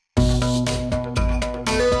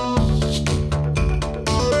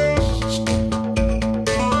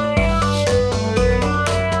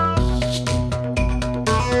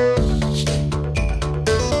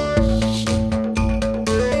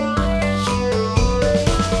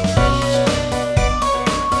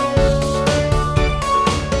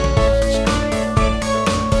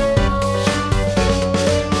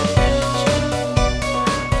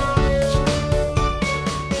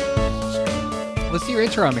Let's see your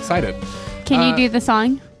intro. I'm excited. Can you do the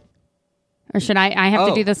song? Or should I have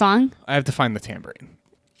to do the song? I have to find the tambourine.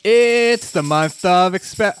 It's the month of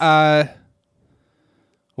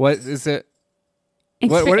what is it?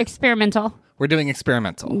 What Experimental. We're doing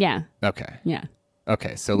experimental. Yeah. Okay. Yeah.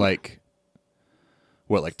 Okay. So like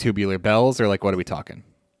Tubular Bells, or like what are we talking?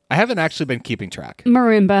 I haven't actually been keeping track.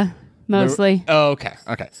 Marimba, mostly. Oh, okay.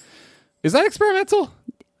 Okay. Is that experimental?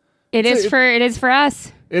 It is for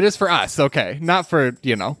us. It is for us. Okay. Not for,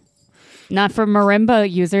 Not for marimba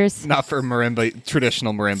users. not for marimba,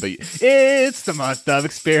 traditional marimba. It's the month of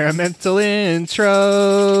experimental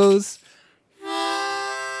intros.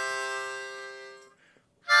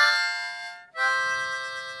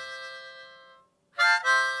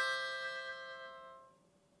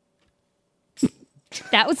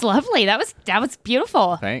 That was lovely. That was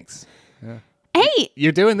beautiful. Thanks. Hey,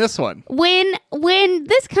 You're doing this one. when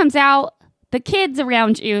this comes out, the kids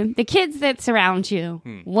around you, the kids that surround you,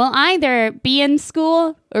 will either be in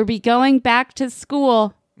school or be going back to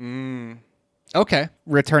school. Okay.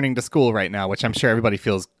 Returning to school right now, which I'm sure everybody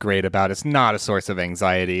feels great about. It's not a source of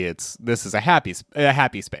anxiety. This is a happy space.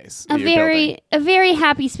 A very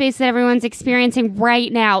happy space that everyone's experiencing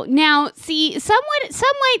right now. Now, see, some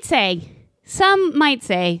might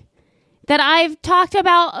say that I've talked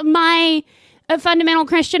about my fundamental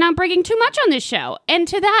Christian upbringing too much on this show. And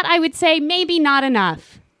to that, I would say maybe not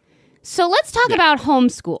enough. So let's talk about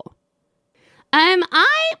homeschool.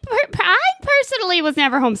 I personally was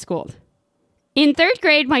never homeschooled. In 3rd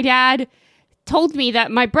grade, my dad told me that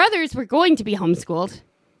my brothers were going to be homeschooled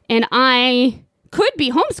and I could be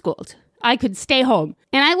homeschooled. I could stay home.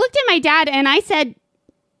 And I looked at my dad and I said,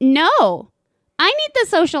 no, I need the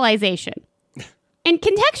socialization. And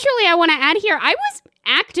contextually, I want to add here, I was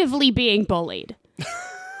actively being bullied.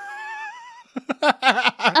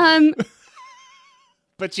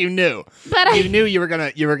 But you knew. You knew you were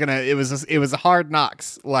gonna. It was a hard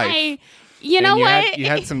knocks life. You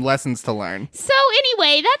had some lessons to learn. So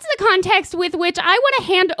anyway, that's the context with which I want to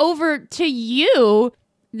hand over to you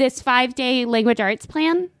this 5-day language arts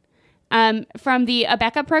plan from the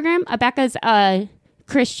Abeka program. Abeka's a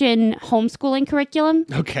Christian homeschooling curriculum.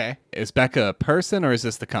 Okay. Is Becca a person or is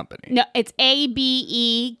this the company? No, it's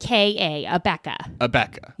Abeka, Abeka.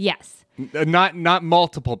 Abeka. Yes. Not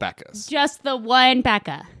multiple Beccas. Just the one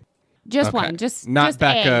Becca. Just one. Not just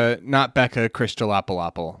Becca. Not Becca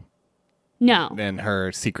Christolapalapal. No. And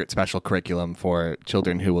her secret special curriculum for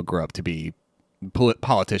children who will grow up to be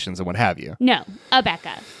politicians and what have you. No,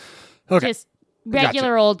 Abeka. Okay. Just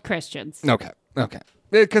regular old Christians. Okay.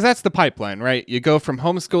 Because that's the pipeline, right? You go from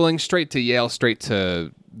homeschooling straight to Yale, straight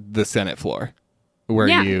to the Senate floor, where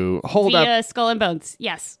you hold up Skull and Bones.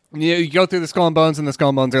 Yes. You go through the Skull and Bones, and the Skull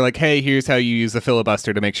and Bones are like, hey, here's how you use the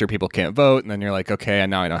filibuster to make sure people can't vote. And then you're like, okay,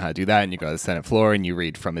 and now I know how to do that. And you go to the Senate floor, and you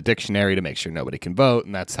read from a dictionary to make sure nobody can vote.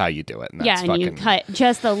 And that's how you do it. And that's you cut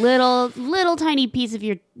just a little tiny piece of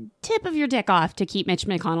your tip of your dick off to keep Mitch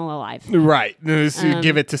McConnell alive. Right. So you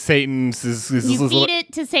give it to Satan. You feed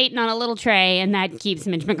it to Satan on a little tray, and that keeps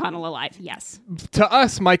Mitch McConnell alive. Yes. To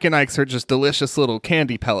us, Mike and Ike's are just delicious little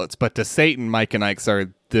candy pellets, but to Satan, Mike and Ike's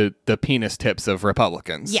are the penis tips of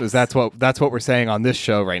Republicans. Yes. That's what we're saying on this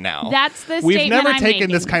show right now. That's the We've statement never I'm taken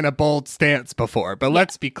making. this kind of bold stance before, but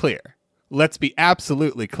let's be clear. Let's be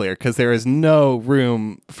absolutely clear, because there is no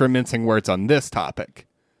room for mincing words on this topic.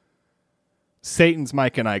 Satan's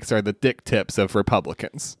Mike and Ike's are the dick tips of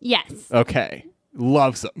Republicans. Yes. Okay.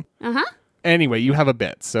 Loves them. Uh-huh. Anyway, you have a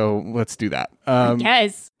bit, so let's do that.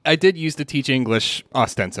 Yes. I did used to teach English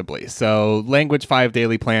ostensibly, so language 5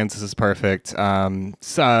 daily plans, this is perfect.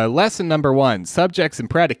 Lesson number 1, subjects and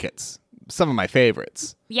predicates. Some of my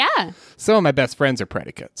favorites. Yeah. Some of my best friends are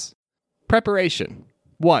predicates. Preparation.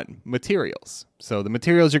 1, materials. So the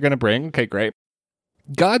materials you're going to bring, okay, great.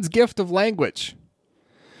 God's gift of language.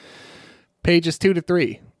 Pages 2 to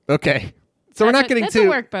 3. Okay. So we're not getting that's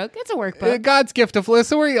to... a workbook. It's a workbook. God's gift of...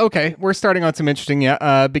 So we're starting on some interesting...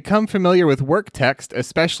 become familiar with work text,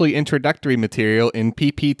 especially introductory material in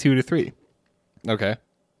PP 2 to 3. Okay.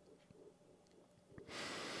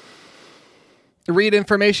 Read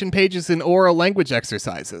information pages in oral language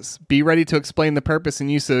exercises. Be ready to explain the purpose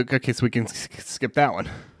and use of... Okay, so we can skip that one.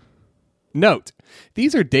 Note,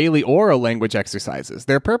 these are daily oral language exercises.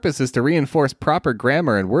 Their purpose is to reinforce proper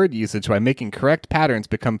grammar and word usage by making correct patterns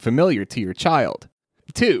become familiar to your child.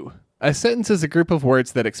 2. A sentence is a group of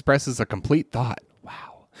words that expresses a complete thought.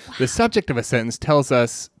 Wow. The subject of a sentence tells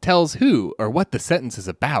who or what the sentence is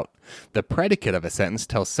about. The predicate of a sentence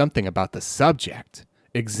tells something about the subject.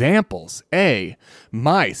 Examples. A.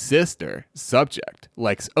 My sister, subject,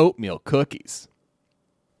 likes oatmeal cookies.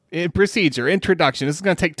 Procedure, introduction. This is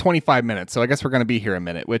going to take 25 minutes, so I guess we're going to be here a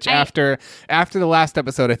minute, which after the last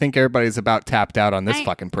episode, I think everybody's about tapped out on this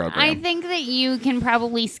fucking program. I think that you can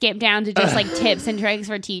probably skip down to just like tips and tricks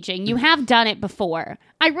for teaching. You have done it before.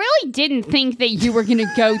 I really didn't think that you were going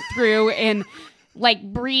to go through and like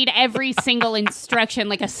read every single instruction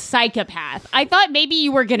like a psychopath. I thought maybe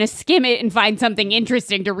you were going to skim it and find something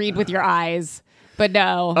interesting to read with your eyes. But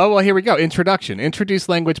no. Oh, well, here we go. Introduction. Introduce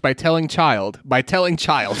language by telling child.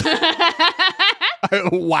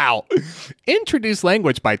 Wow. Introduce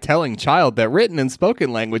language by telling child that written and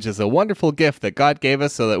spoken language is a wonderful gift that God gave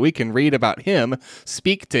us so that we can read about him,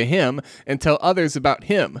 speak to him, and tell others about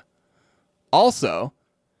him. Also,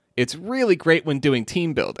 it's really great when doing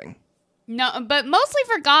team building. No, but mostly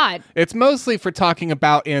for God. It's mostly for talking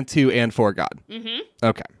about and to and for God. Mm-hmm.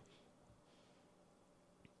 Okay.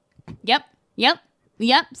 Yep.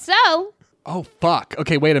 So. Oh, fuck.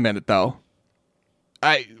 Okay, wait a minute, though.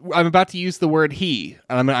 I'm about to use the word he,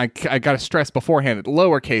 and I got to stress beforehand,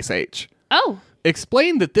 lowercase h. Oh.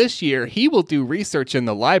 Explain that this year he will do research in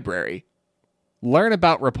the library, learn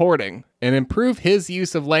about reporting, and improve his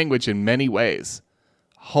use of language in many ways.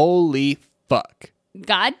 Holy fuck.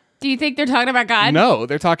 God? Do you think they're talking about God? No,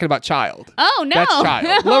 they're talking about child. Oh, no. That's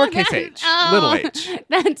child. Lowercase h. Little h.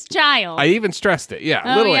 That's child. I even stressed it. Yeah,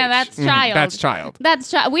 oh, little yeah, h. that's child. That's child.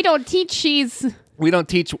 That's child. We don't teach she's. We don't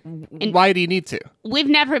teach. Why do you need to? We've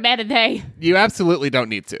never met a they. You absolutely don't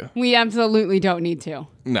need to. We absolutely don't need to.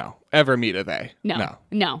 No. Ever meet a they. No.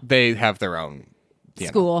 They have their own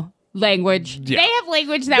school. Language. Yeah. They have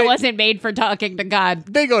language that wasn't made for talking to God.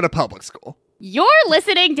 They go to public school. You're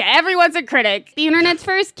listening to Everyone's a Critic, the internet's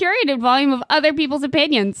first curated volume of other people's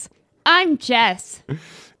opinions. I'm Jess.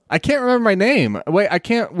 I can't remember my name. Wait, I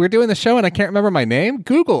can't. We're doing the show and I can't remember my name?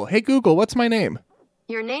 Google. Hey, Google, what's my name?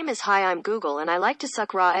 Your name is Hi, I'm Google, and I like to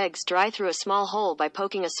suck raw eggs dry through a small hole by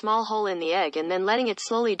poking a small hole in the egg and then letting it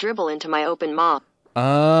slowly dribble into my open maw.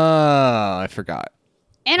 Oh, I forgot.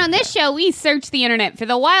 And on this show, we search the internet for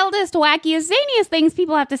the wildest, wackiest, zaniest things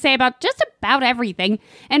people have to say about just about everything.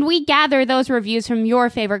 And we gather those reviews from your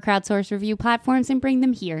favorite crowdsourced review platforms and bring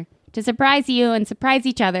them here to surprise you and surprise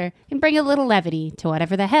each other and bring a little levity to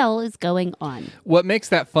whatever the hell is going on. What makes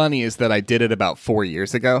that funny is that I did it about 4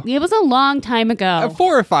 years ago. It was a long time ago.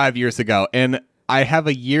 4 or 5 years ago. And I have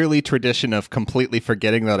a yearly tradition of completely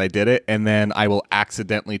forgetting that I did it, and then I will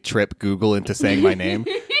accidentally trip Google into saying my name,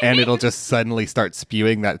 and it'll just suddenly start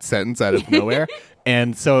spewing that sentence out of nowhere.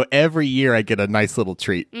 And so every year I get a nice little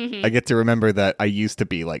treat. Mm-hmm. I get to remember that I used to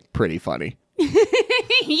be like pretty funny.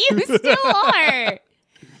 You still are.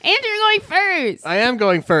 And you're going first. I am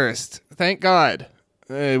going first. Thank God.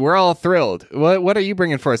 We're all thrilled. What are you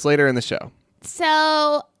bringing for us later in the show?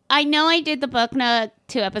 So I know I did the book nook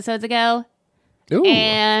 2 episodes ago. Ooh.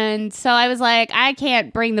 And so I was like, I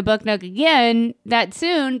can't bring the book nook again that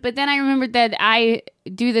soon. But then I remembered that I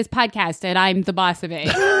do this podcast and I'm the boss of it.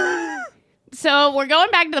 So we're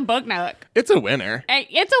going back to the book nook. It's a winner.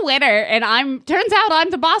 It's a winner. And turns out I'm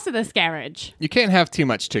the boss of this garage. You can't have too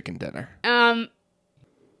much chicken dinner.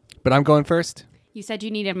 But I'm going first. You said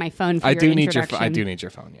you needed my phone for I your do introduction. I do need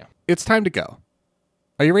your phone, yeah. It's time to go.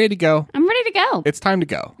 Are you ready to go? I'm ready to go. It's time to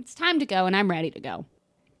go. It's time to go, and I'm ready to go.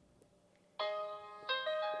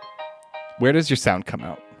 Where does your sound come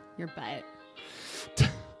out? Your butt.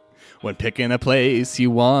 When picking a place you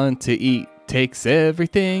want to eat takes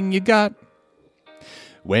everything you got.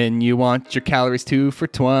 When you want your calories 2 for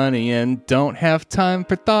 $20 and don't have time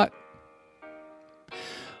for thought.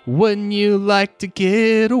 Wouldn't you like to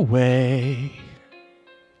get away?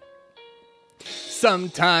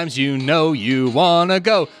 Sometimes you know you wanna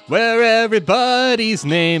go where everybody's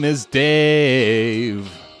name is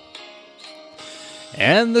Dave.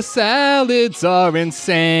 And the salads are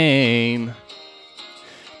insane.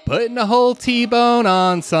 Putting a whole T-bone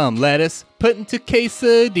on some lettuce. Putting 2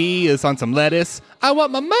 quesadillas on some lettuce. I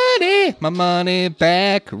want my money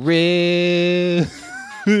back, ribs.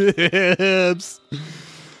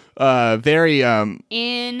 Very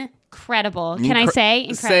incredible. Can I say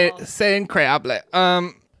incredible? Say incredible.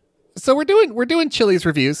 So we're doing Chili's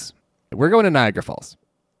reviews. We're going to Niagara Falls.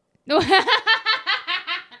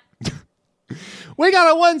 We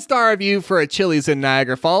got a 1-star review for a Chili's in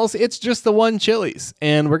Niagara Falls. It's just the one Chili's,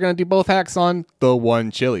 and we're gonna do both hacks on the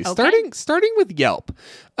one Chili's. Okay. Starting with Yelp.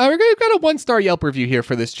 We've got a 1-star Yelp review here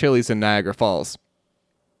for this Chili's in Niagara Falls.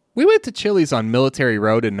 We went to Chili's on Military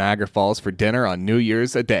Road in Niagara Falls for dinner on New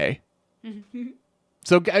Year's a day.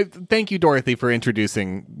 So thank you, Dorothy, for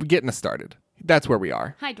getting us started. That's where we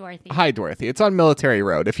are. Hi, Dorothy. Hi, Dorothy. It's on Military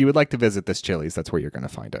Road. If you would like to visit this Chili's, that's where you're going to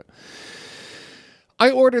find it.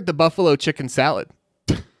 I ordered the buffalo chicken salad.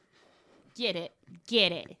 Get it.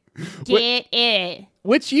 Get it.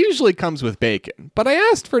 Which usually comes with bacon, but I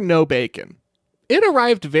asked for no bacon. It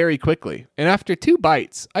arrived very quickly, and after 2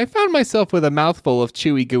 bites, I found myself with a mouthful of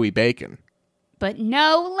chewy, gooey bacon. But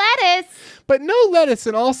no lettuce.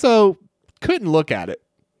 And also couldn't look at it.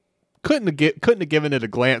 Couldn't have given it a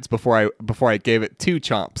glance before I gave it 2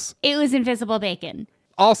 chomps. It was invisible bacon.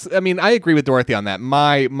 Also, I mean, I agree with Dorothy on that.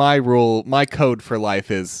 My code for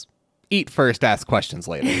life is eat first, ask questions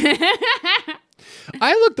later.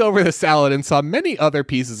 I looked over the salad and saw many other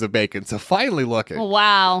pieces of bacon, so finally looking.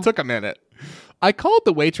 Wow. Took a minute. I called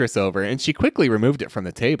the waitress over, and she quickly removed it from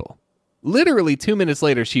the table. Literally 2 minutes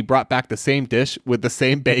later, she brought back the same dish with the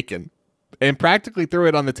same bacon and practically threw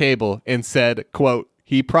it on the table and said, quote,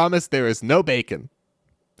 "He promised there is no bacon."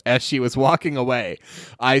 As she was walking away,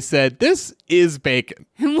 I said, "This is bacon." ...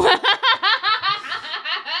 No, you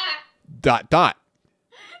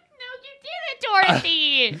didn't,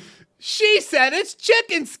 Dorothy. She said it's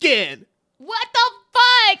chicken skin. What the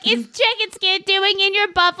fuck is chicken skin doing in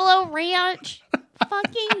your Buffalo Ranch?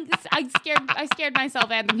 Fucking, I scared myself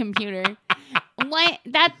at the computer. What?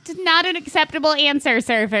 That's not an acceptable answer,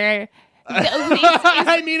 server.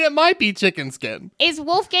 I mean, it might be chicken skin. Is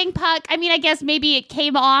Wolfgang Puck, I mean, I guess maybe it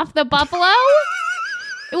came off the buffalo?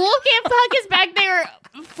 Wolfgang Puck is back there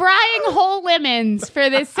frying whole lemons for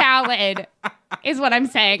this salad, is what I'm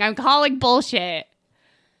saying. I'm calling bullshit.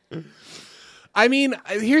 I mean,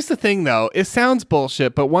 here's the thing, though. It sounds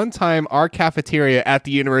bullshit, but one time our cafeteria at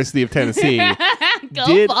the University of Tennessee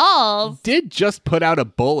did just put out a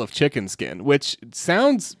bowl of chicken skin, which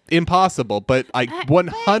sounds impossible, but I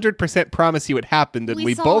 100% promise you it happened, and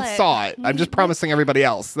we both saw it. I'm just promising everybody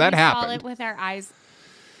else. That happened. We saw it with our eyes.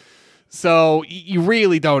 So you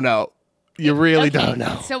really don't know. You really don't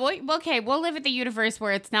know. So, we'll live at the universe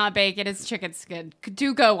where it's not bacon, it's chicken skin.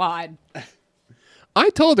 Do go on.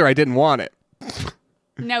 I told her I didn't want it.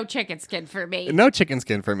 No chicken skin for me. No chicken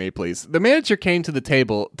skin for me, please. The manager came to the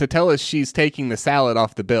table to tell us she's taking the salad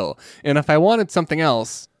off the bill, and if I wanted something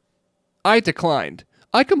else, I declined.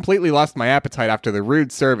 I completely lost my appetite after the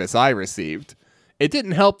rude service I received. It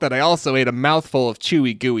didn't help that I also ate a mouthful of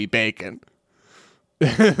chewy, gooey bacon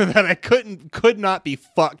that I could not be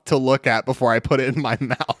fucked to look at before I put it in my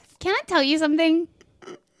mouth. Can I tell you something?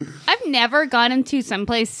 I've never gone into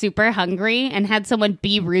someplace super hungry and had someone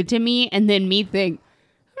be rude to me and then me think,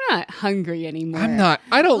 I'm not hungry anymore.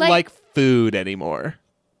 I don't like food anymore.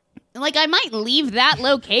 Like, I might leave that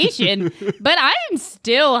location, but I am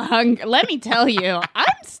still hungry. Let me tell you,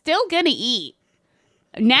 I'm still gonna eat.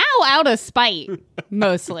 Now out of spite,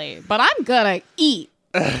 mostly. But I'm gonna eat.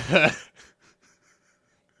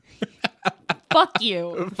 Fuck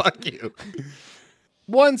you. Fuck you.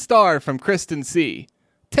 1 star from Kristen C.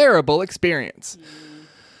 Terrible experience.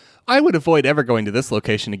 I would avoid ever going to this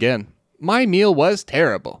location again. My meal was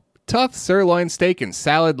terrible. Tough sirloin steak and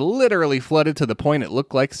salad literally flooded to the point it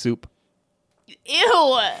looked like soup.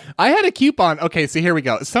 Ew. I had a coupon. Okay, so here we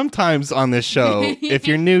go. Sometimes on this show, if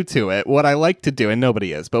you're new to it, what I like to do, and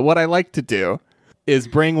nobody is, but what I like to do is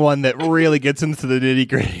bring one that really gets into the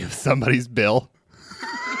nitty-gritty of somebody's bill.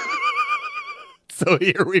 So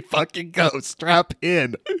here we fucking go. Strap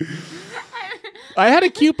in. I had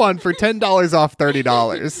a coupon for $10 off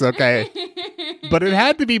 $30, okay? But it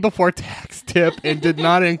had to be before tax tip and did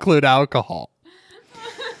not include alcohol.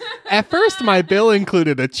 At first, my bill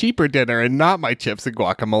included a cheaper dinner and not my chips and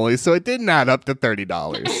guacamole, so it didn't add up to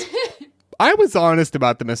 $30. I was honest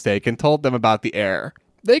about the mistake and told them about the error.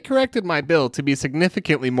 They corrected my bill to be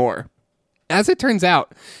significantly more. As it turns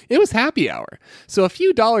out, it was happy hour, so a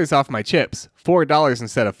few dollars off my chips, $4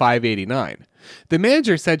 instead of $5.89. The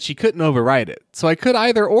manager said she couldn't override it, so I could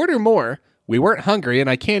either order more, we weren't hungry and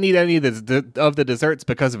I can't eat any of the desserts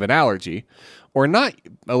because of an allergy, or not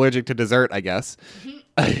allergic to dessert, I guess.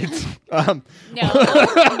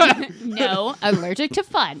 No, allergic to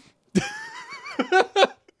fun.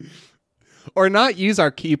 Or not use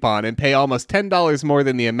our coupon and pay almost $10 more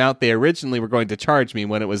than the amount they originally were going to charge me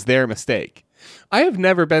when it was their mistake. I have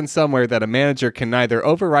never been somewhere that a manager can neither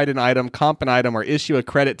override an item, comp an item, or issue a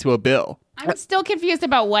credit to a bill. I'm still confused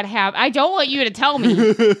about what happened. I don't want you to tell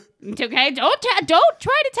me. Okay, don't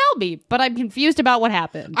try to tell me, but I'm confused about what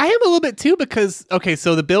happened. I am a little bit too because, okay,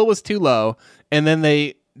 so the bill was too low, and then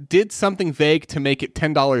they did something vague to make it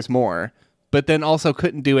 $10 more, but then also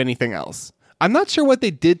couldn't do anything else. I'm not sure what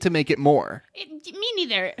they did to make it more. Me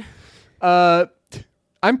neither.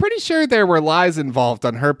 I'm pretty sure there were lies involved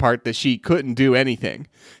on her part that she couldn't do anything.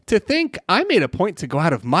 To think I made a point to go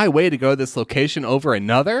out of my way to go to this location over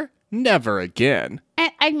another? Never again.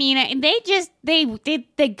 I mean,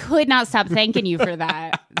 they could not stop thanking you for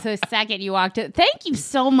that. The second you walked in, thank you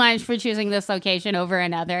so much for choosing this location over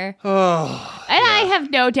another. Oh, and I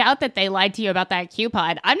have no doubt that they lied to you about that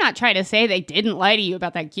coupon. I'm not trying to say they didn't lie to you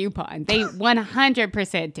about that coupon. They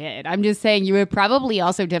 100% did. I'm just saying you were probably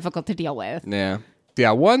also difficult to deal with. yeah.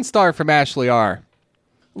 Yeah, 1 star from Ashley R.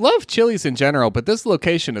 Love Chili's in general, but this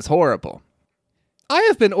location is horrible. I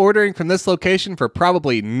have been ordering from this location for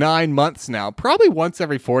probably 9 months now, probably once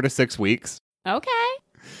every 4 to 6 weeks. Okay.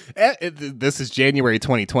 This is January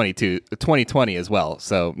 2020 as well,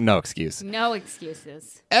 so no excuse. No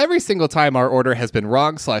excuses. Every single time our order has been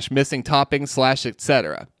wrong / missing toppings /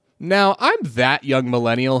 etc. Now, I'm that young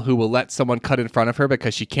millennial who will let someone cut in front of her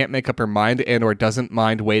because she can't make up her mind and or doesn't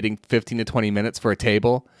mind waiting 15 to 20 minutes for a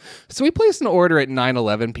table. So we place an order at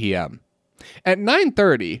 9:11 p.m. At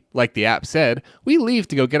 9:30, like the app said, we leave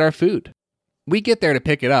to go get our food. We get there to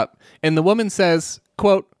pick it up, and the woman says,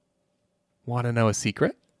 quote, "Want to know a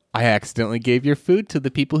secret? I accidentally gave your food to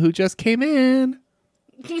the people who just came in.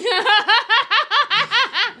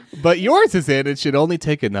 But yours is in and should only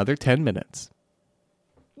take another 10 minutes.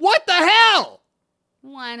 What the hell?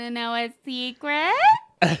 Want to know a secret?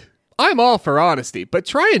 I'm all for honesty, but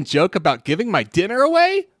try and joke about giving my dinner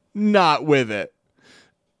away? Not with it.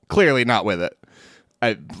 Clearly not with it.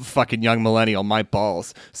 Fucking young millennial, my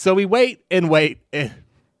balls. So we wait and wait.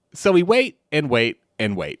 So we wait and wait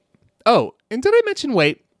and wait. Oh, and did I mention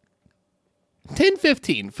wait?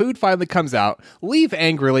 10:15, food finally comes out, leave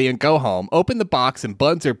angrily and go home, open the box and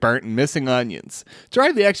buns are burnt and missing onions.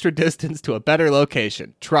 Drive the extra distance to a better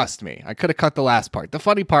location. Trust me, I could have cut the last part. The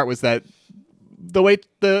funny part was that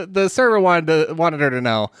the server wanted her to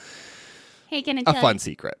know Hey, can I a tell fun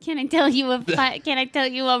secret. Can I tell you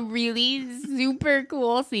a really super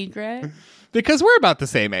cool secret? Because we're about the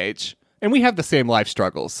same age. And we have the same life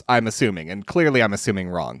struggles, I'm assuming. And clearly I'm assuming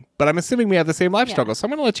wrong. But I'm assuming we have the same life struggles. So I'm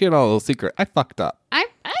going to let you know a little secret. I fucked up. I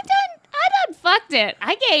done fucked it.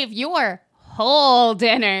 I gave your whole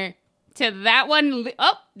dinner to that one.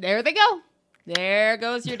 Oh, there they go. There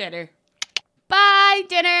goes your dinner. Bye,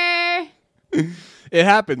 dinner. It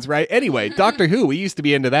happens, right? Anyway, Doctor Who, we used to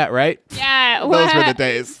be into that, right? Yeah. Those were the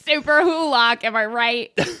days. Super Who-lock, am I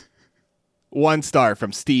right? 1 star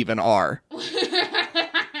from Stephen R.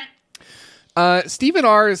 Stephen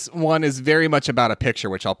R's one is very much about a picture,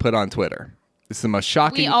 which I'll put on Twitter. It's the most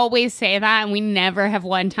shocking. We always say that, and we never have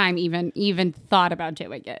one time even thought about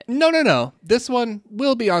doing it. No. This one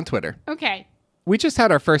will be on Twitter. Okay. We just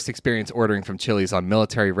had our first experience ordering from Chili's on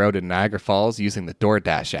Military Road in Niagara Falls using the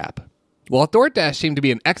DoorDash app. While DoorDash seemed to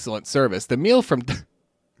be an excellent service, the meal from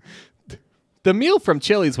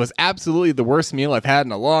Chili's was absolutely the worst meal I've had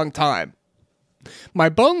in a long time. My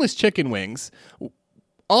boneless chicken wings,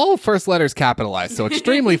 all first letters capitalized, so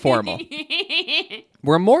extremely formal,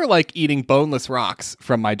 were more like eating boneless rocks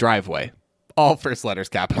from my driveway. All first letters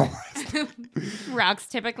capitalized. Rocks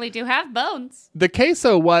typically do have bones. The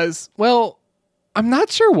queso was, well, I'm not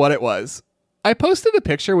sure what it was. I posted a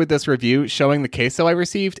picture with this review showing the queso I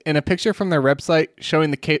received and a picture from their website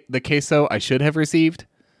showing the queso I should have received.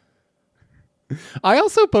 I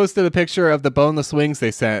also posted a picture of the boneless wings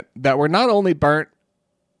they sent that were not only burnt,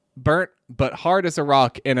 but hard as a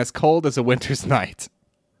rock and as cold as a winter's night.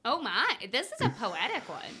 Oh my, this is a poetic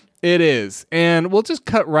one. It is. And we'll just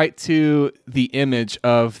cut right to the image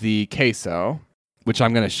of the queso, which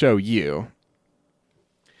I'm going to show you.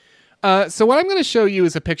 So what I'm going to show you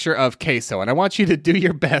is a picture of queso, and I want you to do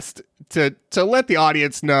your best to let the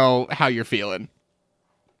audience know how you're feeling.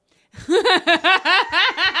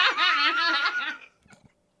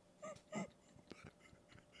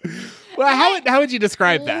 Well, how would you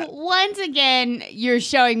describe that? Once again, you're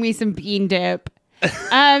showing me some bean dip.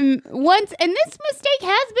 And this mistake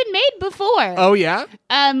has been made before. Oh yeah?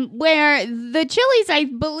 Where the Chili's, I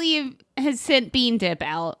believe, has sent bean dip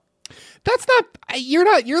out. That's you're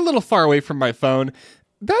a little far away from my phone.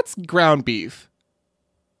 That's ground beef.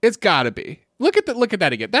 It's gotta be. Look at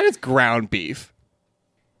that again. That is ground beef.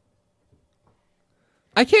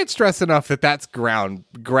 I can't stress enough that that's ground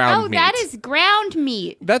meat. Oh, that is ground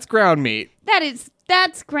meat. That's ground meat.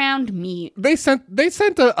 That's ground meat. They sent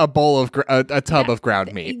a bowl of a tub of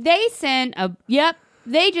ground meat. They sent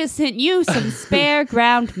They just sent you some spare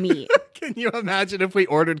ground meat. Can you imagine if we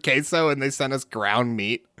ordered queso and they sent us ground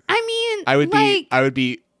meat? I mean, I would like,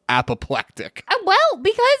 be apoplectic. well,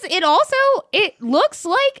 because it looks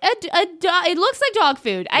like it looks like dog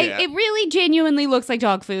food. Yeah. It really genuinely looks like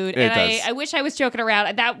dog food. It And does. I wish I was joking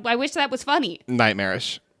around. I wish that was funny.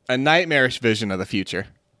 Nightmarish. A nightmarish vision of the future.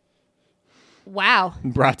 Wow.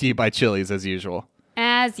 Brought to you by Chili's as usual.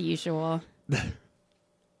 As usual.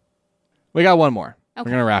 We got one more. Okay.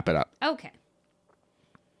 We're going to wrap it up. Okay.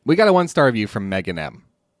 We got a 1-star review from Megan M.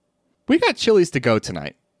 We got Chili's to go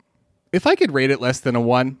tonight. If I could rate it less than a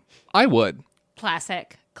 1, I would.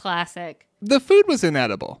 Classic. The food was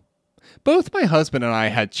inedible. Both my husband and I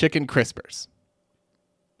had chicken crispers.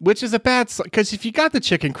 Which is a bad... Because if you got the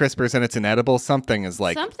chicken crispers and it's inedible, something is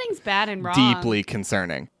like... Something's bad and wrong. deeply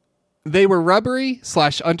concerning. They were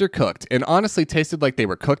rubbery/undercooked and honestly tasted like they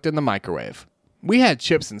were cooked in the microwave. We had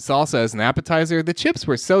chips and salsa as an appetizer. The chips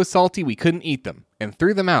were so salty we couldn't eat them and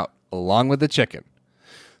threw them out along with the chicken.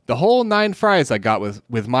 The whole 9 fries I got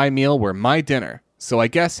with my meal were my dinner. So I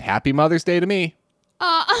guess Happy Mother's Day to me.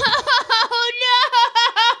 Oh,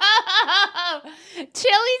 no!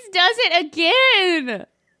 Chili's does it again.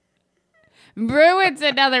 Bruins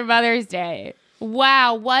another Mother's Day.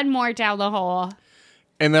 Wow, one more down the hole.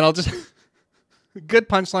 And then I'll just... Good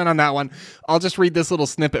punchline on that one. I'll just read this little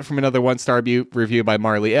snippet from another 1-star review by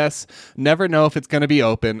Marley S. Never know if it's going to be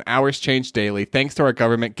open. Hours change daily. Thanks to our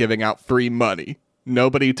government giving out free money.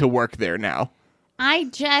 Nobody to work there now.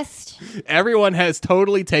 Everyone has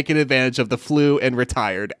totally taken advantage of the flu and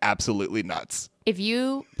retired. Absolutely nuts. If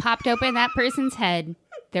you popped open that person's head,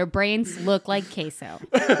 their brains look like queso.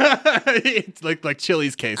 It's like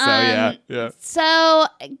Chili's queso, yeah. So,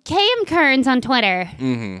 KM Kearns on Twitter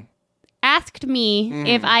asked me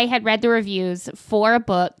if I had read the reviews for a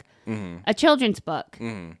book, a children's book,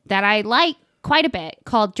 that I like quite a bit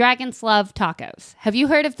called Dragons Love Tacos. Have you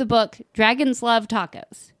heard of the book Dragons Love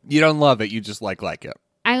Tacos? You don't love it, you just like it.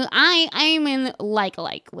 I'm in like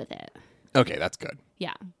with it. Okay, that's good.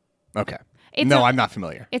 Yeah. Okay. It's I'm not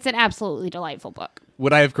familiar. It's an absolutely delightful book.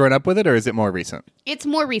 Would I have grown up with it, or is it more recent? It's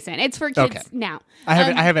more recent. It's for kids now. I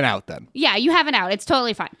have it out then. Yeah, you have it out. It's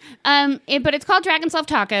totally fine. But it's called Dragons Love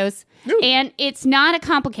Tacos, and it's not a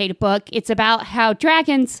complicated book. It's about how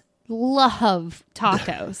dragons love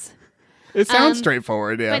tacos. It sounds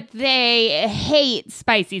straightforward, yeah. But they hate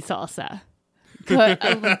spicy salsa.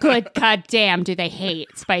 Good goddamn, do they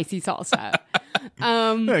hate spicy salsa?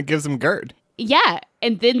 It gives them GERD. Yeah,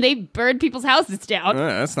 and then they burn people's houses down.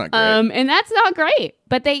 That's not great. And that's not great.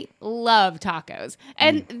 But they love tacos.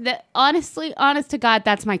 And honest to God,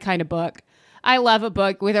 that's my kind of book. I love a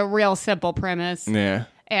book with a real simple premise. Yeah.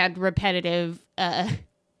 And repetitive.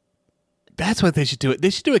 That's what they should do.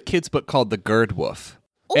 They should do a kid's book called The GERD Wolf.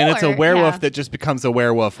 And it's a werewolf that just becomes a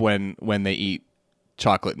werewolf when they eat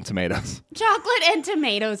chocolate and tomatoes. Chocolate and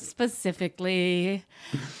tomatoes specifically.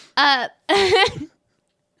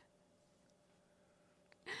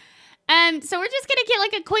 So we're just going to get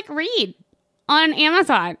like a quick read on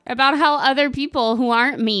Amazon about how other people who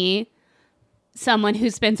aren't me, someone who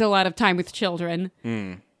spends a lot of time with children,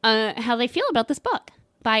 how they feel about this book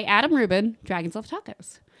by Adam Rubin, Dragons Love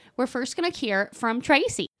Tacos. We're first going to hear from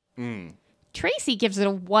Tracy. Tracy gives it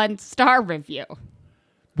a 1-star review.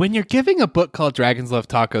 When you're giving a book called Dragons Love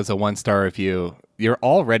Tacos a 1-star review, you're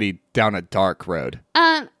already down a dark road.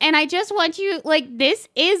 And I just want you, this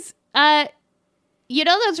is, you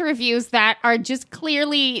know those reviews that are just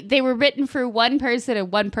clearly, they were written for one person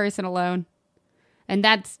and one person alone? And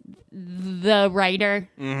that's the writer.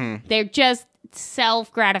 They're just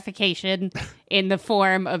self-gratification in the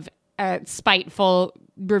form of spiteful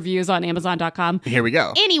reviews on Amazon.com. Here we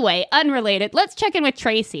go. Anyway, unrelated. Let's check in with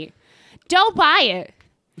Tracy. Don't buy it.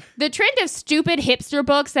 The trend of stupid hipster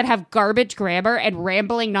books that have garbage grammar and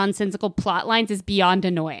rambling nonsensical plot lines is beyond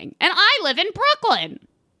annoying. And I live in Brooklyn.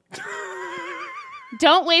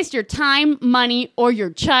 Don't waste your time, money, or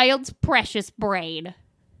your child's precious brain.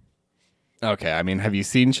 Okay, I mean, have you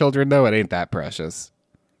seen children, though? It ain't that precious.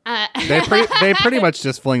 They pretty much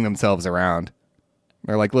just fling themselves around.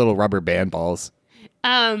 They're like little rubber band balls.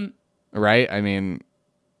 Right? I mean,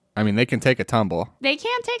 they can take a tumble. They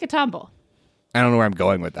can take a tumble. I don't know where I'm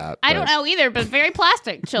going with that. I don't know either, but very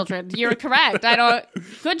plastic children. You're correct.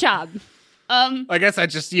 Good job. I guess I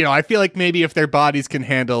just, I feel like maybe if their bodies can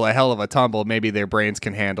handle a hell of a tumble, maybe their brains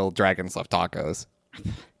can handle Dragons Love Tacos.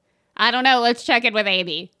 I don't know. Let's check in with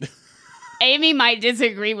Amy. Amy might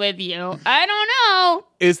disagree with you. I don't know.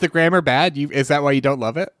 Is the grammar bad? Is that why you don't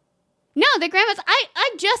love it? No, the grandma's.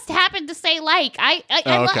 I just happened to say like.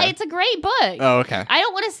 okay. It's a great book. Oh, okay. I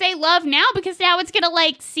don't want to say love now because now it's gonna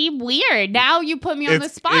like seem weird. Now you put me on the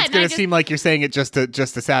spot. It's and gonna I just, seem like you're saying it just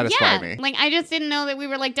to satisfy me. like I just didn't know that we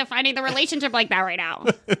were like defining the relationship like that right now.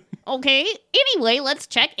 Okay. Anyway, let's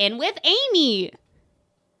check in with Amy.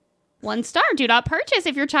 1 star. Do not purchase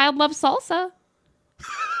if your child loves salsa.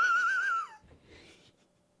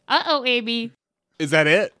 Uh-oh, Amy. Is that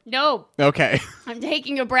it? No. Okay. I'm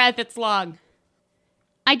taking a breath. It's long.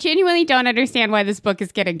 I genuinely don't understand why this book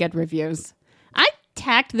is getting good reviews. I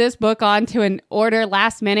tacked this book on to an order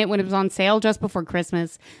last minute when it was on sale just before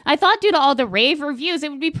Christmas. I thought due to all the rave reviews,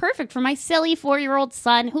 it would be perfect for my silly 4-year-old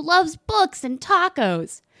son who loves books and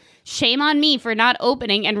tacos. Shame on me for not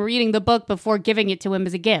opening and reading the book before giving it to him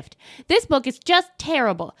as a gift. This book is just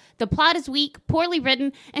terrible. The plot is weak, poorly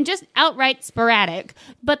written, and just outright sporadic.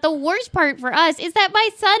 But the worst part for us is that my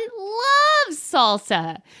son loves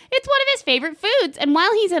salsa. It's one of his favorite foods, and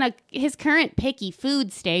while he's in his current picky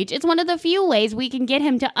food stage, it's one of the few ways we can get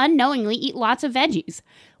him to unknowingly eat lots of veggies.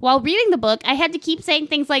 While reading the book, I had to keep saying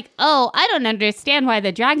things like, oh, I don't understand why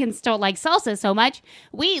the dragons don't like salsa so much.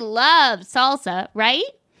 We love salsa, right?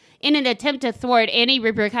 In an attempt to thwart any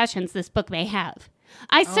repercussions this book may have.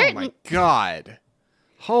 Oh my God.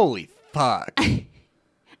 Holy fuck.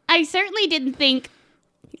 I certainly didn't think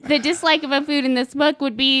the dislike of a food in this book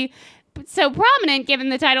would be so prominent given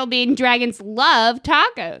the title being Dragons Love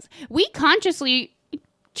Tacos. We consciously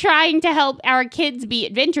trying to help our kids be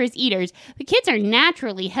adventurous eaters, but kids are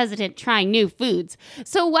naturally hesitant trying new foods.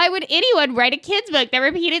 So why would anyone write a kid's book that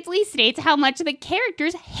repeatedly states how much the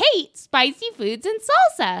characters hate spicy foods and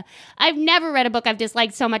salsa? I've never read a book I've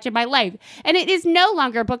disliked so much in my life, and it is no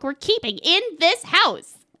longer a book we're keeping in this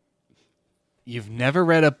house. You've never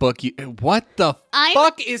read a book. What the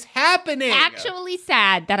fuck is happening? Actually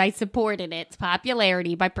sad that I supported its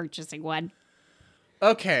popularity by purchasing one.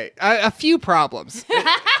 Okay, a few problems.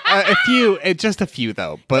 Just a few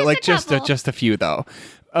though. But just a few though.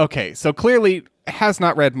 Okay, so clearly has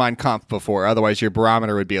not read Mein Kampf before. Otherwise, your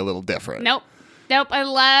barometer would be a little different. Nope. I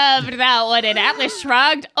loved that one. And Atlas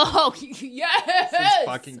Shrugged. Oh, yes. Jesus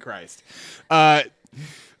fucking Christ.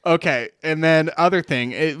 Okay, and then other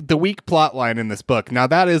thing, the weak plot line in this book. Now,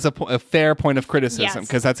 that is a fair point of criticism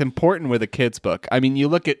because that's important with a kid's book. I mean, you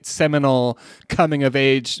look at seminal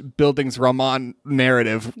coming-of-age Bildungsroman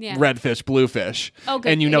narrative, Red Fish, Blue Fish,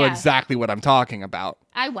 and you know exactly what I'm talking about.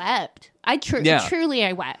 I wept. Truly,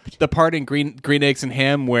 I wept. The part in Green Eggs and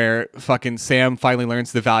Ham where fucking Sam finally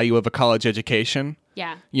learns the value of a college education.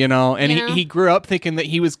 Yeah. You know, and he grew up thinking that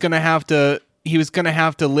he was gonna have to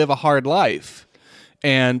live a hard life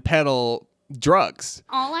and peddle drugs.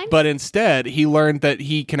 But instead, he learned that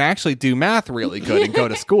he can actually do math really good and go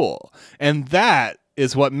to school. And that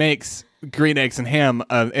is what makes Green Eggs and Ham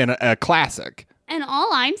a classic. And all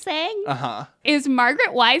I'm saying is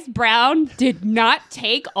Margaret Wise Brown did not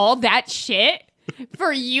take all that shit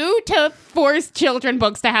for you to force children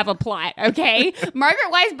books to have a plot, okay? Margaret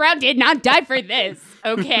Wise Brown did not die for this,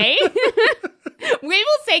 okay? We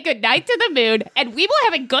will say goodnight to the moon, and we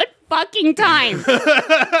will have a good fucking time,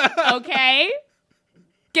 okay?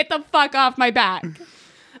 Get the fuck off my back. All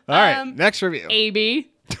right, next review. Amy.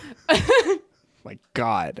 My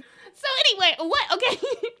God. So anyway, what? Okay.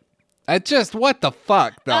 What the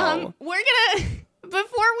fuck, though? We're gonna...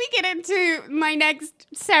 Before we get into my next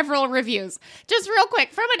several reviews, just real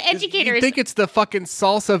quick, from an educator's... You think it's the fucking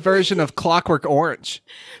salsa version of Clockwork Orange?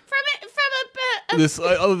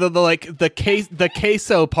 The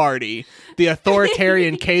queso party, the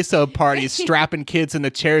authoritarian queso party, strapping kids into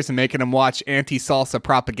chairs and making them watch anti-salsa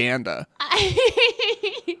propaganda.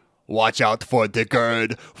 Watch out for the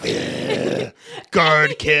GERD.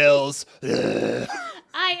 GERD kills.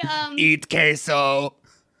 Eat queso.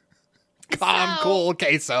 Cool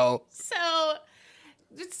queso.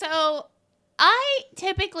 So I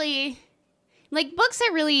typically books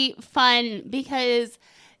are really fun because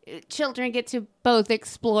children get to both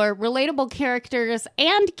explore relatable characters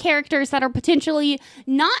and characters that are potentially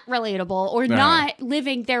not relatable or not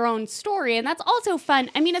living their own story, and that's also fun.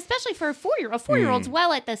 I mean, especially for a 4-year-old. A 4-year-old's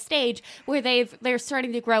well at the stage where they're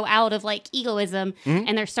starting to grow out of egoism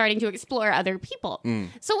and they're starting to explore other people.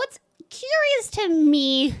 So what's curious to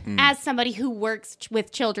me as somebody who works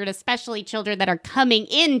with children, especially children that are coming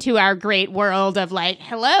into our great world of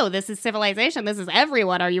hello, this is civilization, this is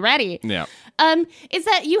everyone, are you ready? Yeah. Is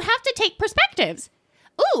that you have to take perspectives.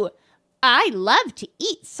 Ooh, I love to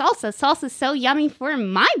eat salsa. Salsa's so yummy for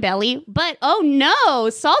my belly, but oh no,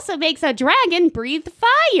 salsa makes a dragon breathe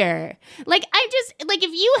fire.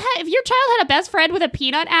 If your child had a best friend with a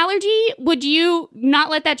peanut allergy, would you not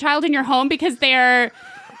let that child in your home because they're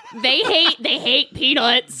They hate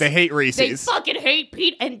peanuts. They hate They Reese's. fucking hate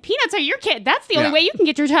and peanuts are your kid. That's the only Yeah. way you can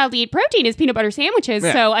get your child to eat protein is peanut butter sandwiches.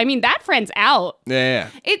 Yeah. So I mean that friend's out. Yeah.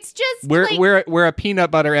 It's just We're like, we're a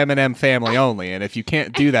peanut butter M&M family only, and if you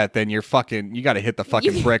can't do that, then you got to hit the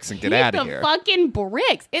fucking bricks and get hit out of the here. fucking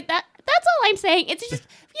bricks. That's all I'm saying. It's just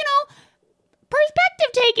perspective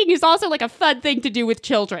taking is also like a fun thing to do with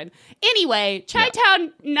children. Anyway,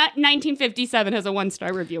 Chi-Town 1957 has a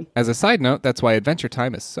 1-star review. As a side note, that's why Adventure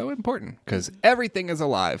Time is so important, because everything is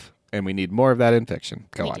alive, and we need more of that in fiction.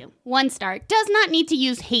 Go on. We do. 1 star. Does not need to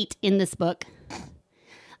use hate in this book.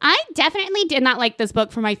 I definitely did not like this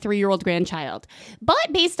book for my 3-year-old grandchild,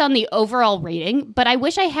 but based on the overall rating, but I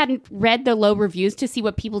wish I hadn't read the low reviews to see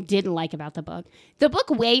what people didn't like about the book. The book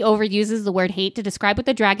way overuses the word hate to describe what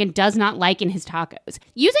the dragon does not like in his tacos.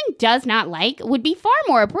 Using does not like would be far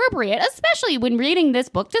more appropriate, especially when reading this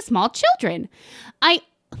book to small children.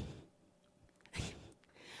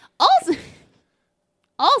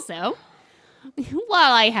 Also,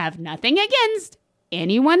 while I have nothing against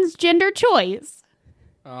anyone's gender choice,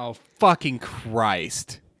 Oh, fucking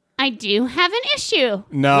Christ. I do have an issue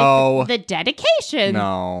No. with the dedication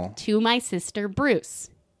No. to my sister Bruce.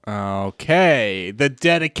 Okay. The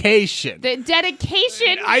dedication. The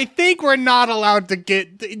dedication. I think we're not allowed to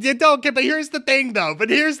you don't get, but here's the thing though.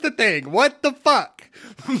 What the fuck?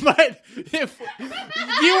 But if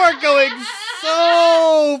you are going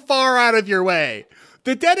so far out of your way,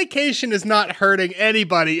 the dedication is not hurting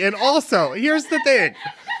anybody. And also, here's the thing.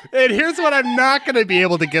 And here's what I'm not going to be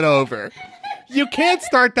able to get over. You can't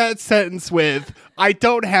start that sentence with, I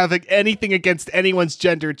don't have anything against anyone's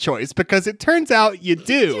gender choice, because it turns out you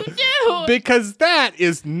do. You do. Because that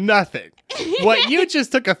is nothing. What you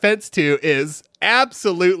just took offense to is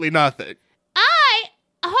absolutely nothing.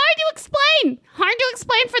 Hard to explain. Hard to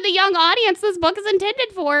explain for the young audience this book is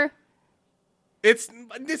intended for. It's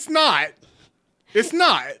not. It's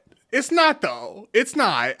not. It's not, though. It's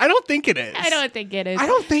not. I don't think it is. I don't think it is. I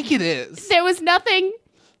don't think it is. There was nothing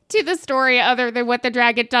to the story other than what the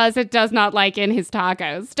dragon does and does not like in his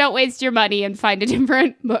tacos. Don't waste your money and find a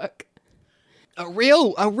different book. A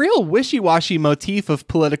real wishy-washy motif of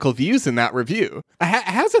political views in that review.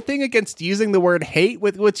 Has a thing against using the word hate,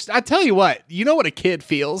 with which, I tell you what a kid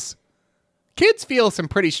feels? Kids feel some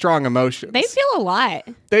pretty strong emotions. They feel a lot.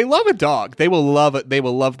 They love a dog. They will love it. They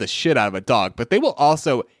will love the shit out of a dog, but they will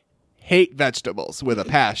also hate vegetables with a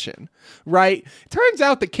passion, right? Turns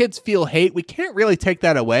out that kids feel hate. We can't really take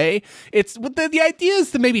that away. It's the idea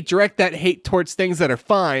is to maybe direct that hate towards things that are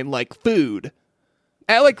fine, like food.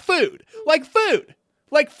 Like food,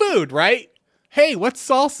 right? Hey, what's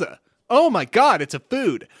salsa? Oh my God, it's a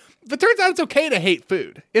food. But it turns out it's okay to hate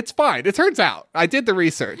food. It's fine. It turns out I did the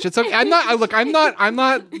research. It's okay. I'm not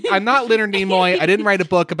Leonard Nimoy. I didn't write a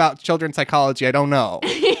book about children's psychology. I don't know.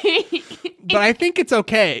 But I think it's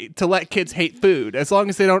okay to let kids hate food as long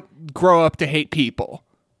as they don't grow up to hate people.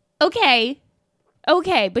 Okay,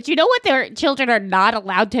 but you know what their children are not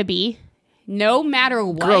allowed to be? No matter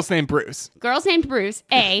what. Girls named Bruce. Girls named Bruce.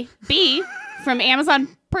 A. B. From Amazon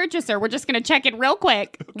purchaser. We're just going to check it real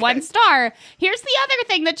quick. Okay. 1 star. Here's the other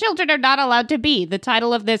thing that children are not allowed to be. The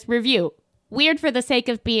title of this review. Weird for the sake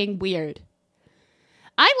of being weird.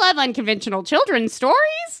 I love unconventional children's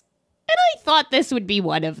stories, and I thought this would be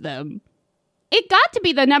one of them. It got to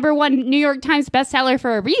be the #1 New York Times bestseller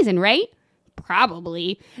for a reason, right?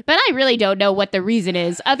 Probably. But I really don't know what the reason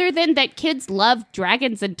is, other than that kids love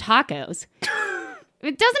dragons and tacos.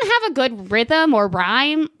 It doesn't have a good rhythm or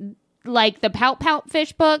rhyme like the Pout Pout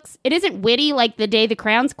Fish books. It isn't witty like The Day the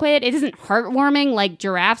Crowns Quit. It isn't heartwarming like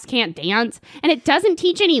Giraffes Can't Dance. And it doesn't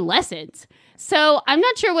teach any lessons. So I'm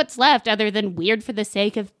not sure what's left other than weird for the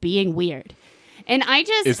sake of being weird. And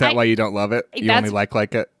Is that why you don't love it? You only like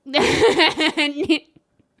it?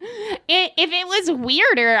 If it was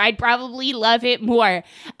weirder, I'd probably love it more.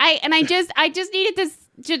 I just needed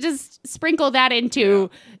to just sprinkle that into,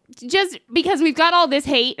 just because we've got all this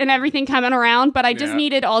hate and everything coming around, but I just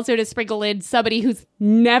needed also to sprinkle in somebody who's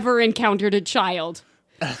never encountered a child.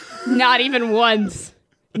 Not even once.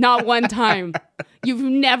 Not one time. You've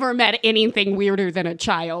never met anything weirder than a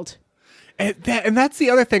child. And that's the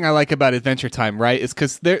other thing I like about Adventure Time, right? Is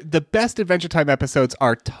because the best Adventure Time episodes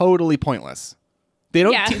are totally pointless. They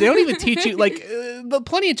don't. They don't even teach you. Like,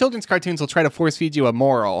 plenty of children's cartoons will try to force feed you a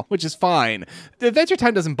moral, which is fine. The Adventure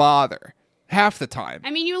Time doesn't bother half the time.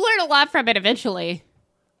 I mean, you learn a lot from it eventually.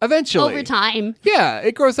 Over time. Yeah,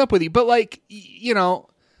 it grows up with you. But like,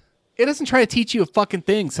 it doesn't try to teach you a fucking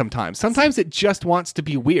thing sometimes. Sometimes it just wants to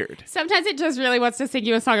be weird. Sometimes it just really wants to sing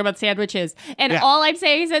you a song about sandwiches. And all I'm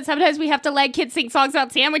saying is that sometimes we have to let kids sing songs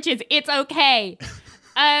about sandwiches. It's okay.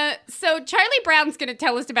 So Charlie Brown's going to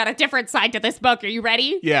tell us about a different side to this book. Are you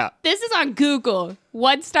ready? Yeah. This is on Google.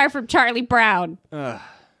 1 star from Charlie Brown.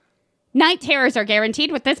 Night terrors are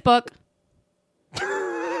guaranteed with this book.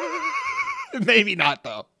 Maybe not,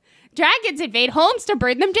 though. Dragons invade homes to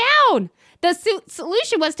burn them down. The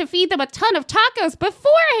solution was to feed them a ton of tacos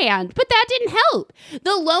beforehand, but that didn't help.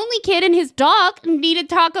 The lonely kid and his dog needed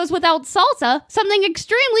tacos without salsa, something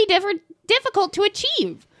extremely difficult to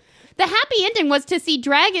achieve. The happy ending was to see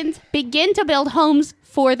dragons begin to build homes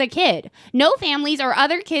for the kid. No families or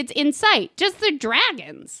other kids in sight, just the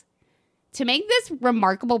dragons. To make this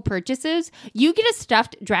remarkable purchases, you get a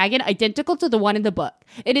stuffed dragon identical to the one in the book.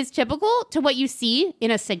 It is typical to what you see in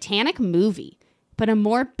a satanic movie, but a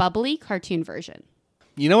more bubbly cartoon version.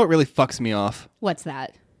 You know what really fucks me off? What's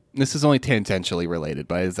that? This is only tangentially related,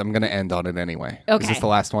 but I'm going to end on it anyway. Okay. Is this the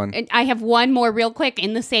last one? And I have one more real quick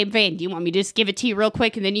in the same vein. Do you want me to just give it to you real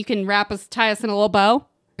quick and then you can tie us in a little bow?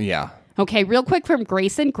 Yeah. Okay, real quick from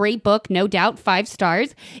Grayson. Great book, no doubt, 5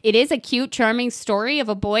 stars. It is a cute, charming story of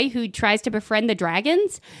a boy who tries to befriend the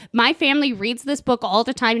dragons. My family reads this book all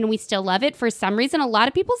the time and we still love it. For some reason, a lot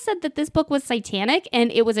of people said that this book was satanic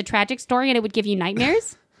and it was a tragic story and it would give you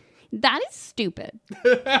nightmares. That is stupid.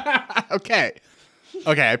 Okay,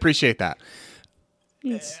 I appreciate that.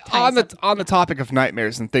 On the topic of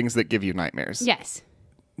nightmares and things that give you nightmares. Yes.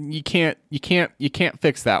 You can't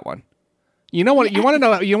fix that one. You know what? You want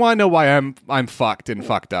to know why I'm fucked and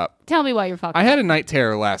fucked up. Tell me why you're fucked I up. had a night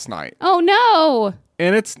terror last night. Oh no.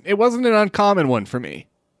 And it wasn't an uncommon one for me.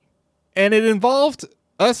 And it involved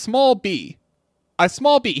a small bee. A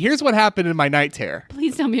small bee. Here's what happened in my night terror.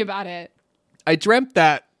 Please tell me about it. I dreamt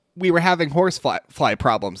that we were having horsefly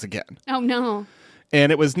problems again. Oh no.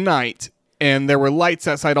 And it was night, and there were lights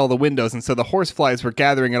outside all the windows, and so the horseflies were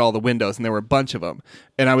gathering at all the windows, and there were a bunch of them.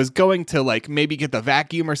 And I was going to maybe get the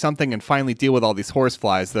vacuum or something and finally deal with all these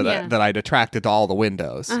horseflies that I'd attracted to all the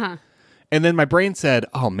windows. Uh-huh. And then my brain said,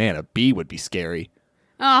 "Oh man, a bee would be scary."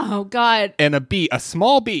 Oh God. And a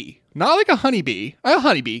small bee, not like a honeybee, a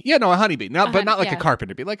honeybee. Yeah, no, a honeybee, but not like a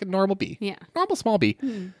carpenter bee, like a normal bee. Yeah. Normal small bee.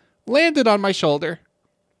 Landed on my shoulder.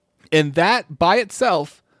 And that by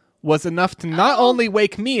itself was enough to not only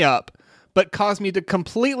wake me up, but cause me to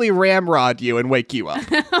completely ramrod you and wake you up.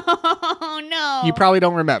 Oh no. You probably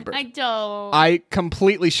don't remember. I don't. I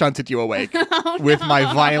completely shunted you awake with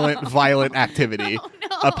my violent activity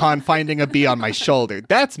upon finding a bee on my shoulder.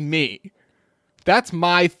 That's me. That's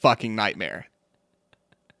my fucking nightmare.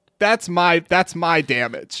 That's my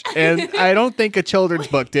damage. And I don't think a children's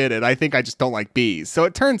book did it. I think I just don't like bees. So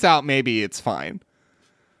it turns out maybe it's fine.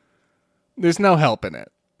 There's no help in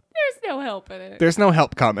it. There's no help in it. There's no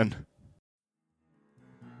help coming.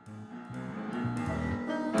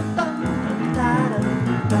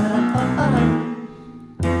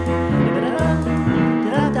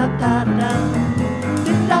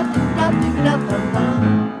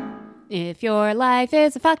 If your life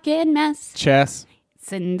is a fucking mess, Chess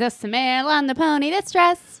send us a mail on the pony that's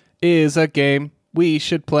stress. is a game we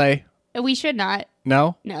should play. We should not.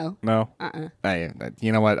 No? No. No?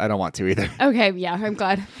 You know what? I don't want to either. Okay, yeah, I'm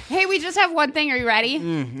glad. Hey, we just have one thing. Are you ready?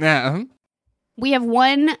 Nah. We have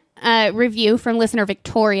one review from listener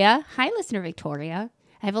Victoria. Hi, listener Victoria.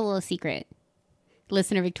 I have a little secret.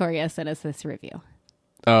 Listener Victoria sent us this review.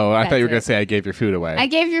 Oh, I thought you were That's going it. to say I gave your food away. I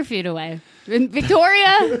gave your food away.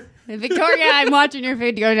 Victoria, I'm watching your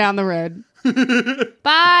food go down the road.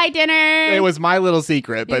 Bye, dinner. It was my little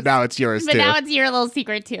secret, but now it's yours But too. now it's your little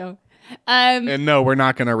secret too. And no, we're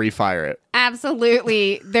not going to refire it.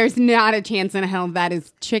 Absolutely. There's not a chance in hell that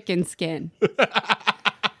is chicken skin.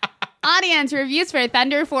 Audience reviews for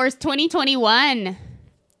Thunder Force 2021.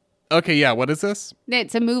 Okay, yeah, what is this?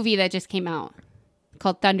 It's a movie that just came out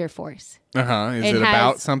called Thunder Force. Uh-huh. Is It it has-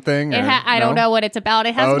 about something? I don't know what it's about.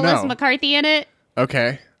 It has Oh, Melissa no. McCarthy in it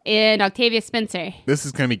Okay. and Octavia Spencer. This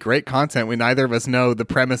is going to be great content. We neither of us know the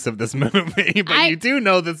premise of this movie, but you do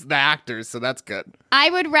know the actors, so that's good. I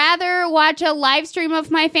would rather watch a live stream of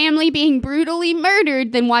my family being brutally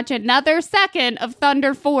murdered than watch another second of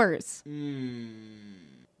Thunder Force.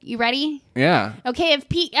 You ready? Yeah. Okay,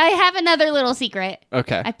 I have another little secret.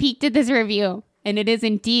 Okay. I peeked at this review, and it is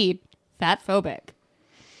indeed fatphobic.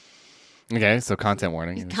 Okay, so content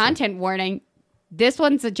warning. Content warning. This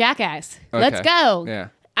one's a jackass. Let's Okay. go. Yeah.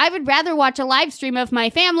 I would rather watch a live stream of my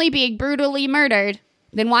family being brutally murdered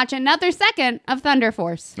than watch another second of Thunder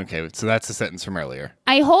Force. Okay, so that's a sentence from earlier.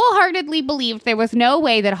 I wholeheartedly believed there was no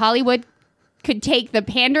way that Hollywood could take the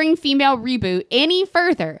pandering female reboot any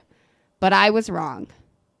further, but I was wrong.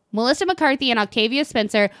 Melissa McCarthy and Octavia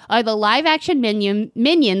Spencer are the live-action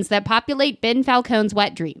minions that populate Ben Falcone's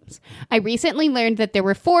wet dreams. I recently learned that there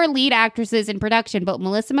were 4 lead actresses in production, but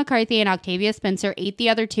Melissa McCarthy and Octavia Spencer ate the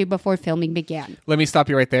other 2 before filming began. Let me stop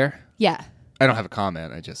you right there. Yeah. I don't have a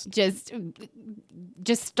comment. I just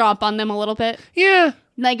stomp on them a little bit. Yeah.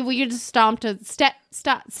 Like if we could just stop to stomp.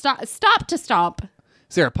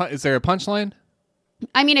 Is there a punchline?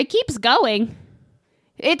 I mean, it keeps going.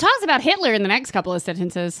 It talks about Hitler in the next couple of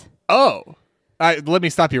sentences. Oh. Let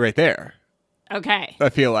me stop you right there. Okay. I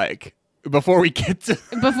feel like before we get to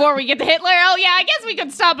Hitler. Oh yeah, I guess we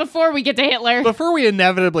could stop before we get to Hitler. before we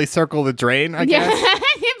inevitably circle the drain, I guess.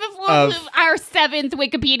 Before our 7th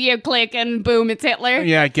Wikipedia click and boom, it's Hitler.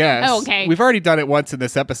 Yeah, I guess. Oh, okay. We've already done it once in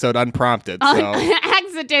this episode unprompted, so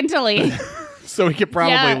Accidentally. so we could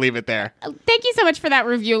probably Yeah. leave it there. Thank you so much for that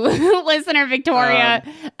review, listener Victoria.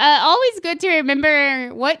 Always good to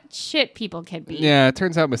remember what shit people can be. Yeah, it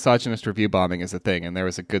turns out misogynist review bombing is a thing, and there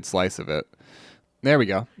was a good slice of it. There we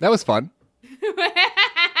go. That was fun.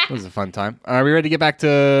 It was a fun time. Are we ready to get back to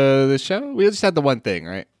the show? We just had the one thing,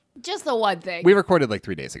 right? Just the one thing. We recorded like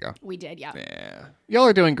 3 days ago. We did, yeah. Yeah. Y'all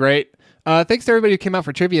are doing great. Thanks to everybody who came out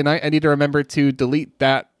for trivia night. I need to remember to delete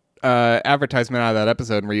that advertisement out of that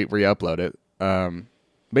episode and re-upload it.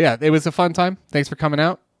 But yeah, it was a fun time. Thanks for coming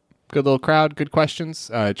out. Good little crowd. Good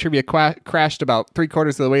questions. Trivia crashed about 3/4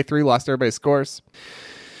 of the way through. Lost everybody's scores.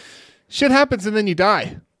 Shit happens and then you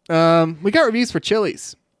die. We got reviews for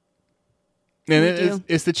Chili's. And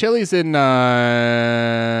it's the Chili's in Niagara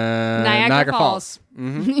Falls.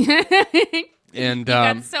 Mm-hmm. And You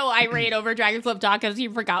got so irate over Dragon Flip tacos,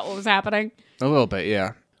 you forgot what was happening. a little bit,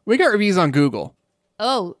 yeah. We got reviews on Google.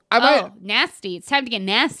 Nasty. It's time to get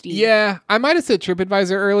nasty. Yeah, I might have said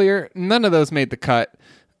TripAdvisor earlier. None of those made the cut,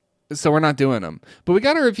 so we're not doing them. But we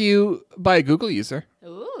got a review by a Google user.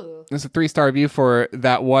 Ooh. It's a 3-star review for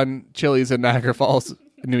that one Chili's in Niagara Falls,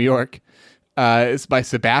 New York. It's by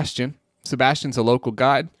Sebastian. Sebastian's a local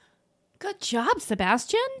guide. Good job,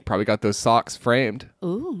 Sebastian. Probably got those socks framed.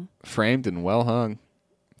 Ooh. Framed and well hung.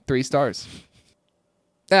 3 stars.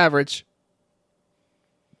 Average.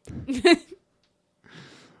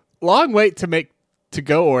 Long wait to make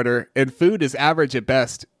to-go order, and food is average at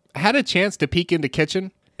best. I had a chance to peek into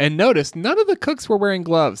kitchen and noticed none of the cooks were wearing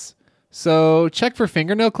gloves. So check for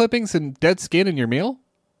fingernail clippings and dead skin in your meal.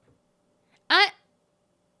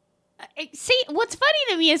 See, what's funny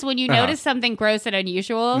to me is when you notice something gross and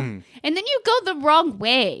unusual, and then you go the wrong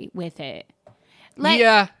way with it. Like,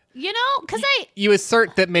 Yeah. You know, because You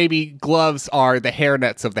assert that maybe gloves are the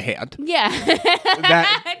hairnets of the hand. Yeah.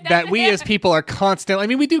 that we as people are constantly... I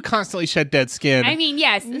mean, we do constantly shed dead skin. I mean,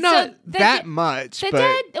 yes. Not so that much, but...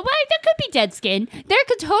 there could be dead skin. There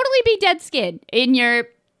could totally be dead skin in your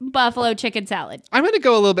buffalo chicken salad. I'm going to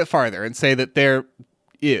go a little bit farther and say that there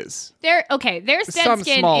is. There's dead Some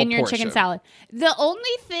skin small in your portion. chicken salad. The only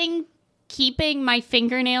thing keeping my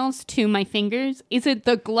fingernails to my fingers is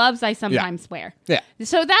the gloves I sometimes wear. Yeah.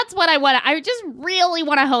 So that's what I want. I just really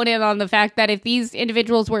want to hone in on the fact that if these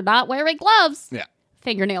individuals were not wearing gloves, Yeah.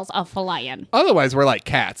 fingernails are flying. Otherwise, we're like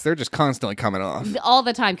cats. They're just constantly coming off. All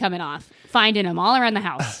the time coming off. Finding them all around the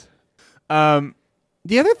house.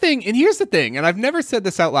 The other thing, and here's the thing, and I've never said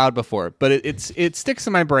this out loud before, but it sticks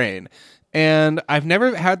in my brain, and I've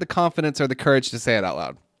never had the confidence or the courage to say it out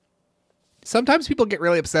loud. Sometimes people get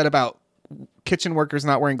really upset about kitchen workers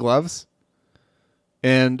not wearing gloves,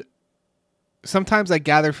 and sometimes I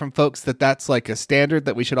gather from folks that that's like a standard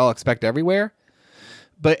that we should all expect everywhere.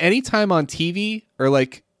 But anytime on TV or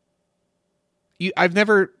like,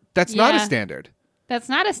 that's not a Yeah. standard. That's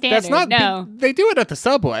not a standard. That's not. No. They do it at the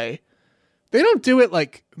Subway. They don't do it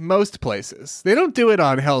like most places. They don't do it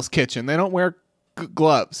on Hell's Kitchen. They don't wear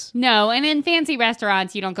gloves. No, and in fancy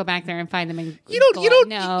restaurants, you don't go back there and find them in You don't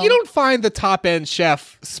No. you don't find the top end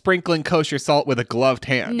chef sprinkling kosher salt with a gloved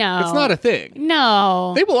hand. No. It's not a thing.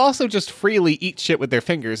 No. They will also just freely eat shit with their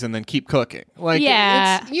fingers and then keep cooking. Like,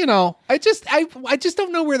 Yeah. it's, I just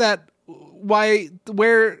don't know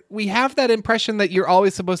where we have that impression that you're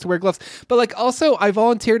always supposed to wear gloves. But like, also, I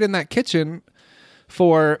volunteered in that kitchen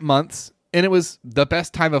for months, and it was the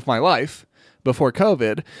best time of my life before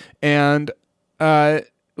COVID. And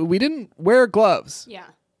we didn't wear gloves. Yeah.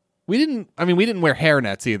 We didn't wear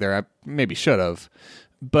hairnets either. I maybe should have,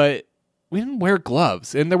 but we didn't wear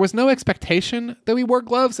gloves, and there was no expectation that we wore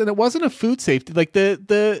gloves, and it wasn't a food safety. Like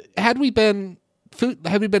had we been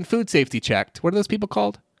food safety checked? What are those people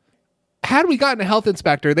called? Had we gotten a health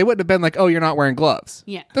inspector, they wouldn't have been like, "Oh, you're not wearing gloves."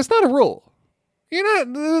 Yeah. That's not a rule. You're not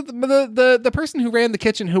the person who ran the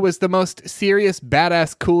kitchen, who was the most serious,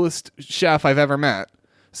 badass, coolest chef I've ever met.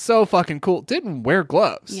 So fucking cool. Didn't wear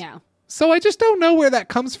gloves. Yeah. So I just don't know where that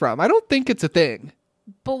comes from. I don't think it's a thing.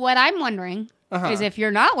 But what I'm wondering is if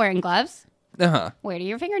you're not wearing gloves, where do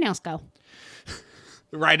your fingernails go?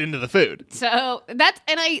 Right into the food. So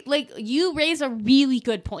you raise a really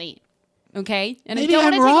good point. Okay? And Maybe I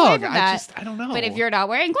don't I'm want to take away wrong. from that. I don't know. But if you're not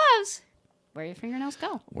wearing gloves, where do your fingernails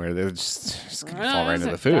go? Where they're just going to fall right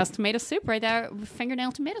into the food. That's tomato soup right there.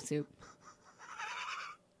 Fingernail tomato soup.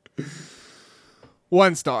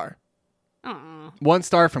 1 star. Aw. 1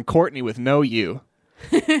 star from Courtney with no U.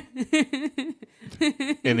 In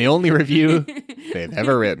the only review they've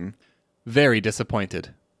ever written. Very disappointed.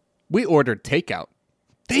 We ordered takeout.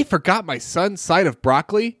 They forgot my son's side of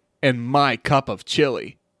broccoli and my cup of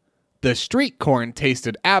chili. The street corn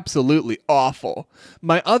tasted absolutely awful.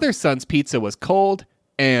 My other son's pizza was cold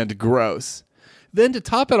and gross. Then to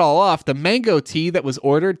top it all off, the mango tea that was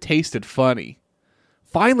ordered tasted funny.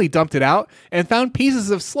 Finally dumped it out and found pieces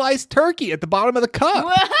of sliced turkey at the bottom of the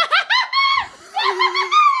cup.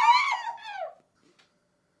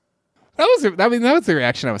 That was the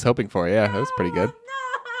reaction I was hoping for. Yeah, that was pretty good.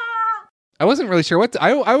 I wasn't really sure what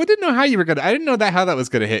I didn't know how you were gonna. I didn't know how that was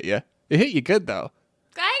gonna hit you. It hit you good though.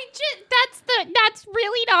 That's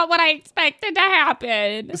really not what I expected to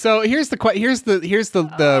happen. So here's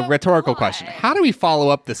the rhetorical question. How do we follow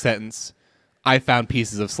up the sentence? I found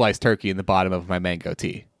pieces of sliced turkey in the bottom of my mango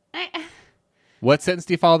tea. What sentence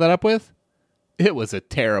do you follow that up with? It was a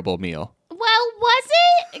terrible meal. Well, was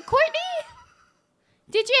it, Courtney?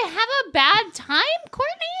 Did you have a bad time,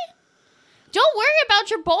 Courtney? Don't worry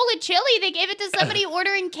about your bowl of chili. They gave it to somebody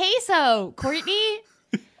ordering queso, Courtney.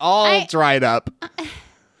 All dried up.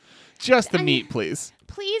 Just the meat, please.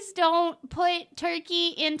 Please don't put turkey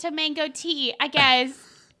into mango tea, I guess,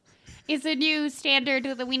 is a new standard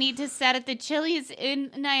that we need to set at the Chili's in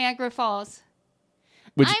Niagara Falls.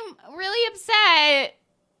 I'm really upset.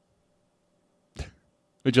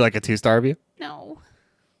 Would you like a 2-star review? No.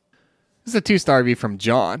 This is a 2-star review from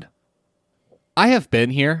John. I have been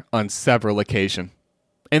here on several occasions,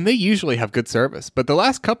 and they usually have good service, but the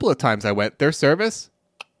last couple of times I went, their service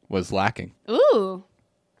was lacking. Ooh.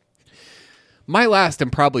 My last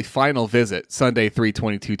and probably final visit, Sunday,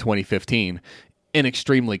 3/22/2015, an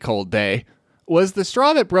extremely cold day, was the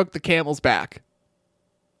straw that broke the camel's back.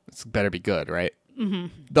 This better be good, right? Mm-hmm.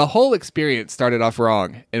 The whole experience started off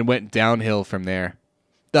wrong and went downhill from there.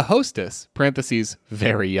 The hostess, parentheses,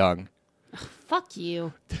 very young, Fuck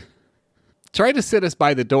you. tried to sit us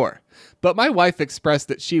by the door, but my wife expressed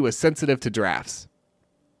that she was sensitive to drafts.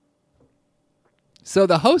 So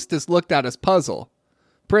the hostess looked at us puzzled,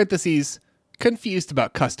 parentheses, confused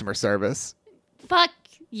about customer service. Fuck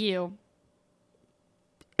you.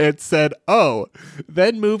 It said, oh,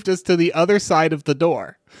 then moved us to the other side of the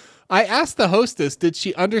door. I asked the hostess, did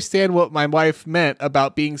she understand what my wife meant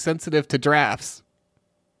about being sensitive to drafts?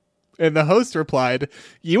 And the host replied,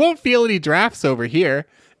 you won't feel any drafts over here,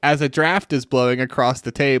 as a draft is blowing across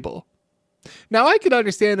the table. Now, I could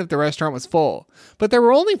understand if the restaurant was full, but there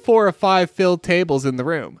were only 4 or 5 filled tables in the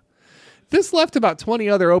room. This left about 20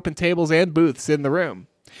 other open tables and booths in the room.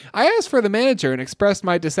 I asked for the manager and expressed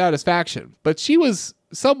my dissatisfaction, but she was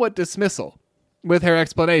somewhat dismissal with her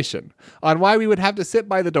explanation on why we would have to sit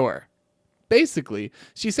by the door. Basically,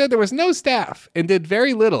 she said there was no staff and did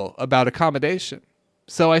very little about accommodation.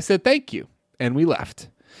 So I said thank you, and we left.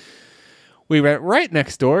 We went right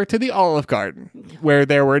next door to the Olive Garden, where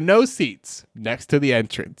there were no seats next to the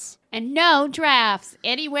entrance. And no drafts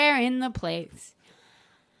anywhere in the place.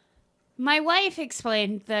 My wife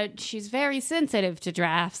explained that she's very sensitive to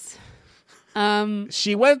drafts.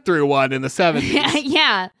 She went through one in the 70s.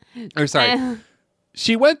 Yeah. Or sorry,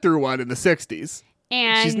 she went through one in the 60s.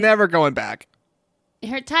 And she's never going back.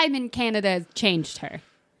 Her time in Canada has changed her.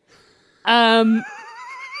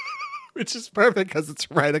 Which is perfect because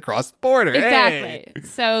it's right across the border. Exactly. Hey.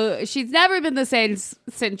 So she's never been the same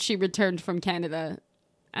since she returned from Canada.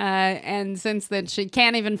 And since then, she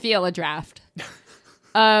can't even feel a draft.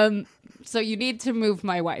 So you need to move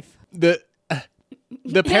my wife. The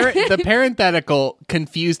parenthetical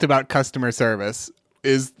confused about customer service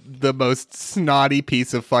is the most snotty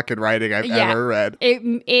piece of fucking writing I've ever read.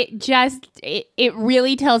 It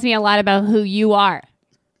really tells me a lot about who you are.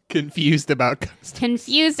 Confused about customer.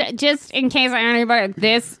 Confused, just in case anybody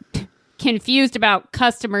this confused about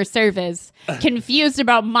customer service. Confused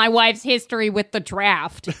about my wife's history with the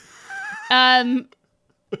draft. I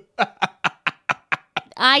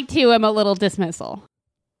too am a little dismissal.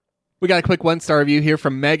 We got a quick 1-star review here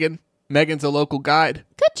from Megan. Megan's a local guide.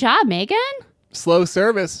 Good job, Megan. Slow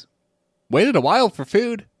service. Waited a while for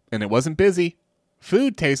food, and it wasn't busy.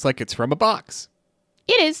 Food tastes like it's from a box.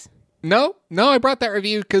 It is. No, I brought that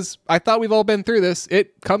review because I thought we've all been through this.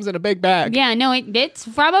 It comes in a big bag. Yeah, no, it's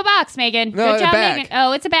from a box, Megan. No, Good a job, bag. Megan.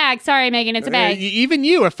 Oh, it's a bag. Sorry, Megan, it's a bag. Even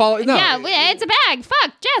you are following. No, Yeah, it's a bag.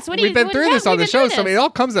 Fuck, Jess, what do you? we've been through this on the show, so it all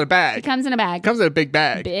comes in a bag. It comes in a bag. It comes in a big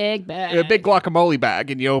bag. Big bag. A big guacamole bag,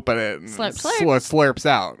 and you open it and Slurp, slurps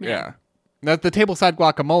out. Yeah. Now, the tableside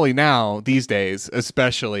guacamole now, these days,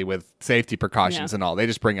 especially with safety precautions and all, they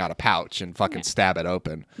just bring out a pouch and fucking stab it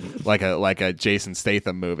open like a Jason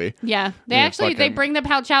Statham movie. Yeah, Yeah, they bring the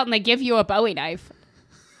pouch out and they give you a Bowie knife.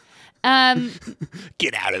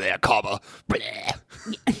 Get out of there, comma.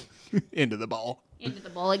 Into the bowl. Into the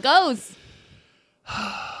bowl it goes.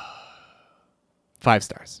 5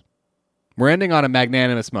 stars. We're ending on a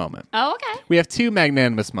magnanimous moment. Oh, okay. We have 2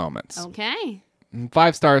 magnanimous moments. Okay.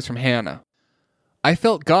 5 stars from Hannah. I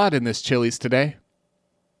felt God in this Chili's today.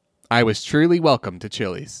 I was truly welcome to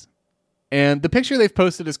Chili's. And the picture they've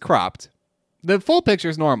posted is cropped. The full picture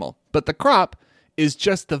is normal, but the crop is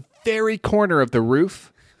just the very corner of the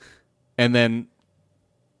roof and then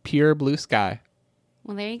pure blue sky.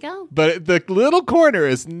 Well, there you go. But the little corner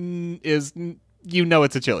is you know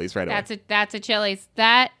it's a Chili's right away. That's a Chili's.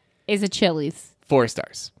 That is a Chili's. 4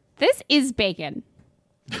 stars. This is bacon.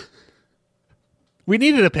 We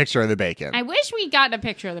needed a picture of the bacon. I wish we got a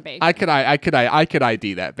picture of the bacon. I could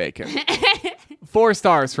ID that bacon. 4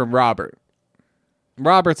 stars from Robert.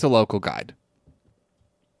 Robert's a local guide.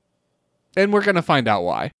 And we're going to find out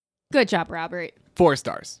why. Good job, Robert. 4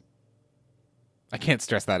 stars. I can't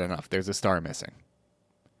stress that enough. There's a star missing.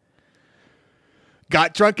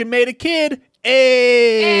 Got drunk and made a kid.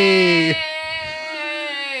 Hey!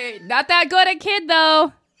 Not that good a kid,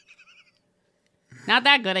 though. Not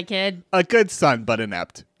that good a kid. A good son, but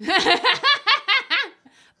inept.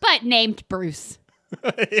 But named Bruce.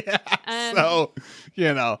 So,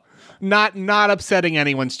 not upsetting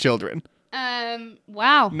anyone's children.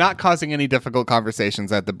 Wow. Not causing any difficult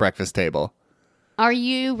conversations at the breakfast table. Are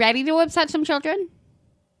you ready to upset some children?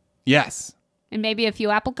 Yes. And maybe a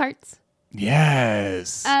few apple carts?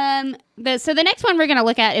 Yes. So the next one we're going to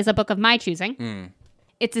look at is a book of my choosing.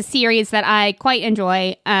 It's a series that I quite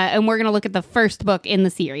enjoy, and we're going to look at the first book in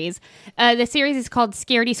the series. The series is called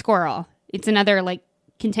Scaredy Squirrel. It's another,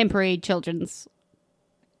 contemporary children's.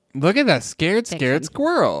 Look at that scared Fiction.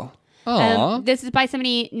 squirrel. Aww. This is by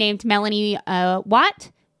somebody named Melanie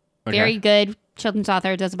Watt. Okay. Very good children's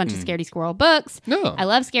author, does a bunch of Scaredy Squirrel books. No. I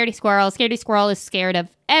love Scaredy Squirrel. Scaredy Squirrel is scared of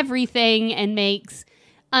everything and makes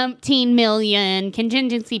umpteen million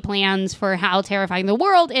contingency plans for how terrifying the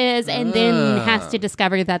world is, and then has to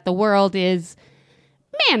discover that the world is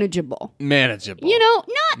manageable. Manageable.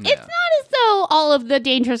 It's not as though all of the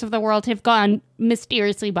dangers of the world have gone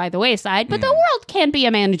mysteriously by the wayside, but the world can be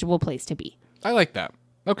a manageable place to be. I like that.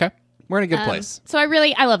 Okay. We're in a good place. So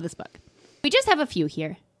I love this book. We just have a few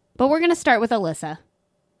here, but we're going to start with Alyssa.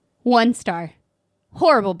 1 star.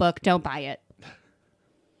 Horrible book. Don't buy it.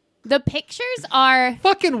 The pictures are...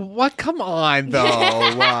 Fucking what? Come on, though.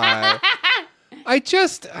 Why? I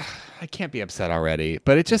can't be upset already,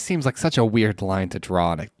 but it just seems like such a weird line to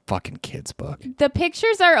draw in a fucking kid's book. The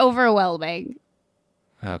pictures are overwhelming.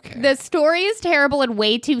 Okay. The story is terrible and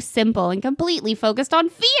way too simple and completely focused on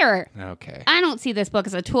fear. Okay. I don't see this book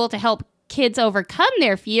as a tool to help kids overcome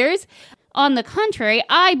their fears. On the contrary,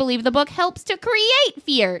 I believe the book helps to create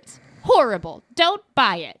fears. Horrible. Don't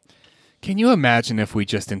buy it. Can you imagine if we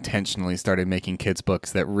just intentionally started making kids'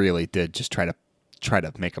 books that really did just try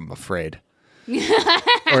to make them afraid?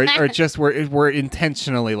 or just we're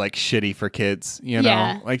intentionally shitty for kids,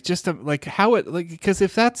 Yeah. how it because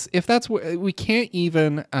if that's what we can't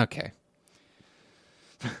even okay.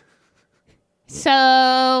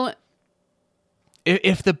 So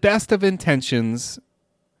If the best of intentions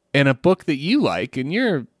in a book that you like, and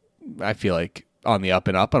you're, I feel like, on the up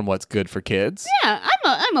and up on what's good for kids. yeah,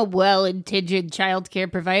 I'm a well-intentioned child care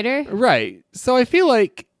provider. Right. So I feel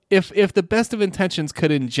like if the best of intentions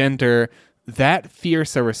could engender that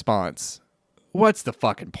fierce a response, what's the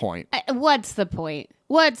fucking point? What's the point?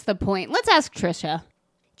 Let's ask Trisha.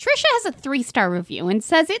 Trisha has a 3-star review and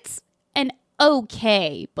says it's an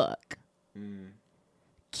okay book.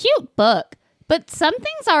 Cute book, but some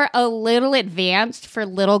things are a little advanced for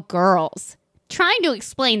little girls. Trying to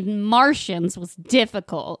explain Martians was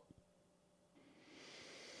difficult.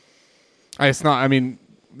 It's not. I mean,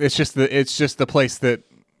 it's just the place that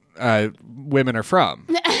women are from.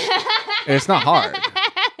 It's not hard.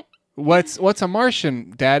 What's a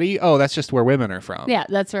Martian, Daddy? Oh, that's just where women are from. Yeah,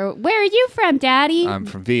 that's where are you from, Daddy? I'm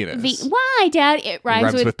from Venus. Why, Daddy? It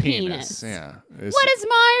rhymes with penis. Yeah. What does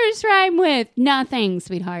Mars rhyme with? Nothing,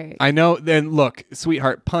 sweetheart. I know. Then look,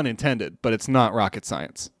 sweetheart, pun intended, but it's not rocket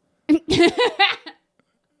science.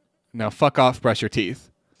 Now fuck off, brush your teeth.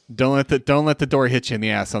 Don't let the door hit you in the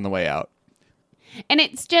ass on the way out. And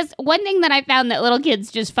it's just one thing that I found that little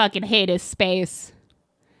kids just fucking hate is space.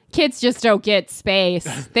 Kids just don't get space.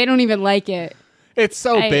 They don't even like it. It's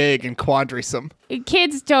so big and quadrisome.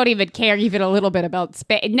 Kids don't even care even a little bit about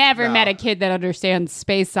space. Never met a kid that understands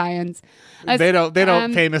space science. They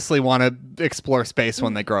don't famously want to explore space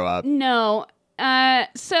when they grow up. No.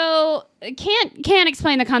 So can't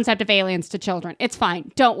explain the concept of aliens to children. It's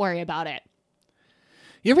fine. Don't worry about it.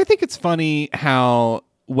 You ever think it's funny how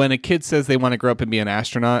when a kid says they want to grow up and be an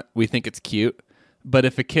astronaut, we think it's cute? But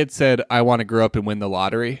if a kid said, I want to grow up and win the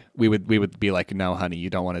lottery, we would be like, no, honey,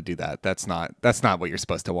 you don't want to do that. That's not what you're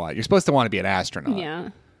supposed to want. You're supposed to want to be an astronaut. Yeah.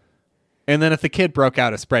 And then if the kid broke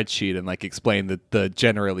out a spreadsheet and like explained the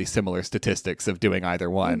generally similar statistics of doing either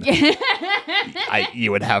one,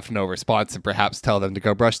 you would have no response and perhaps tell them to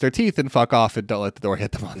go brush their teeth and fuck off and don't let the door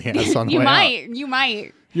hit them on the ass on the way out.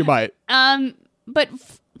 You might. But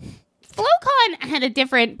FloCon had a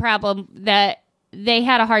different problem that they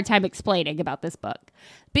had a hard time explaining about this book.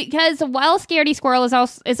 Because while Scaredy Squirrel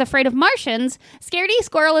is afraid of Martians, Scaredy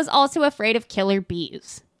Squirrel is also afraid of killer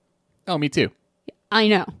bees. Oh, me too. I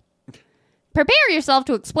know. Prepare yourself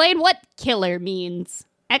to explain what killer means.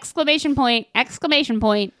 Exclamation point, exclamation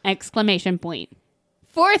point, exclamation point.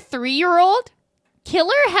 For a 3-year-old,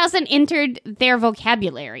 killer hasn't entered their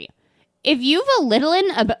vocabulary. If you've a little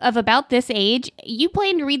of about this age, you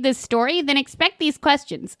plan to read this story, then expect these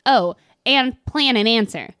questions. Oh, and plan an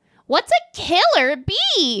answer. What's a killer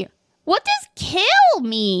bee? What does kill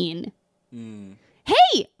mean?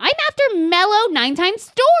 Hey, I'm after mellow 9 times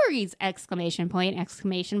stories! Exclamation point,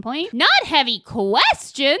 exclamation point. Not heavy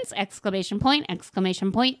questions! Exclamation point,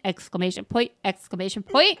 exclamation point, exclamation point, exclamation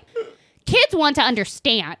point. Kids want to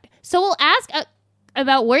understand, so we'll ask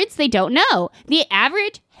about words they don't know. The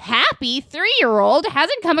average happy 3-year-old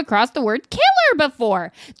hasn't come across the word killer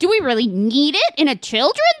before. Do we really need it in a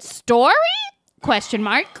children's story? Question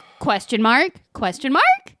mark, question mark, question mark.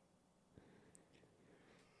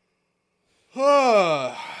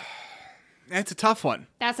 That's a tough one.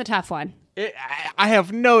 That's a tough one. I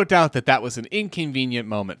have no doubt that was an inconvenient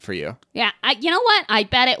moment for you. Yeah, you know what? I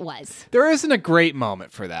bet it was. There isn't a great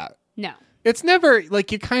moment for that. No. It's never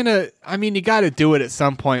like you got to do it at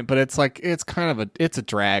some point, but it's like, it's a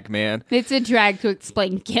drag, man. It's a drag to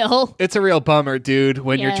explain kill. It's a real bummer, dude,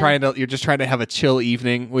 when Yeah. you're just trying to have a chill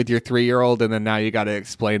evening with your 3-year-old and then now you got to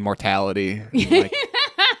explain mortality. Like, And you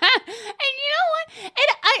know what? And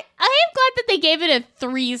I am glad that they gave it a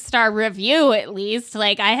 3-star review at least.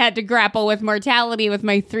 Like, I had to grapple with mortality with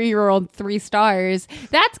my 3-year-old 3 stars.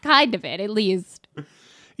 That's kind of it, at least.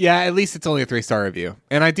 yeah, at least it's only a 3-star review.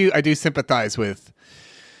 And I do sympathize with,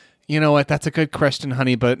 you know what, that's a good question,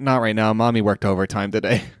 honey, but not right now. Mommy worked overtime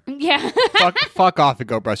today. Yeah. fuck off and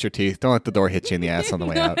go brush your teeth. Don't let the door hit you in the ass on the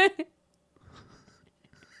way out.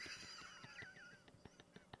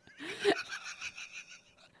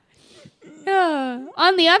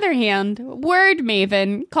 On the other hand, Word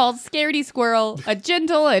Maven calls Scaredy Squirrel a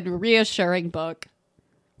gentle and reassuring book.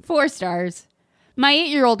 4 stars. My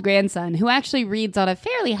 8-year-old grandson, who actually reads on a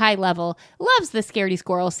fairly high level, loves the Scaredy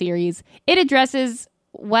Squirrel series. It addresses,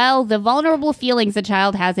 well, the vulnerable feelings a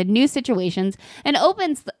child has in new situations and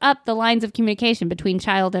opens up the lines of communication between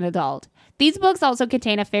child and adult. These books also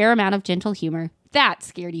contain a fair amount of gentle humor.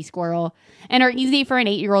 That's Scaredy Squirrel, and are easy for an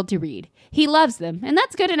 8-year-old to read. He loves them, and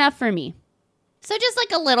that's good enough for me. So just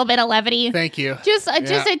like a little bit of levity. Thank you. Just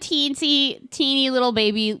a teeny little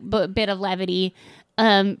baby bit of levity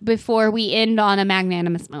before we end on a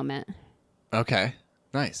magnanimous moment. Okay.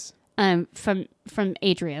 Nice. From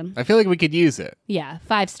Adrian. I feel like we could use it. Yeah,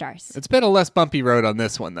 5 stars. It's been a less bumpy road on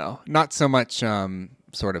this one, though. Not so much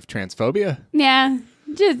sort of transphobia. Yeah.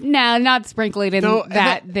 Just not sprinkling in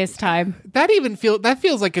this time. That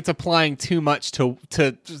feels like it's applying too much to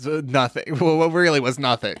nothing. Well, what really was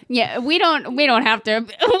nothing. Yeah, we don't have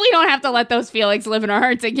to let those feelings live in our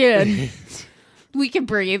hearts again. We can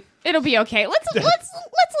breathe. It'll be okay. Let's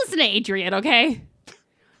listen to Adrian, okay?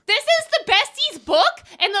 This is the besties book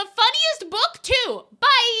and the funniest book too.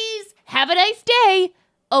 Byes. Have a nice day.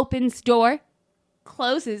 Opens door,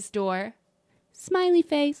 closes door, smiley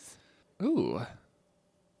face. Ooh.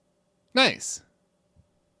 Nice.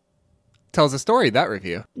 Tells a story, that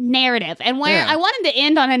review. Narrative. And I wanted to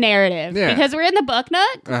end on a narrative. Yeah. Because we're in the book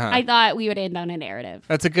nook, Uh-huh. I thought we would end on a narrative.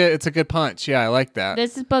 It's a good punch. Yeah, I like that.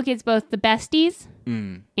 This book is both the besties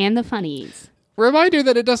and the funnies. Reminder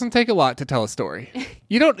that it doesn't take a lot to tell a story.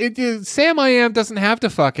 Sam I Am doesn't have to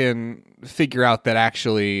fucking figure out that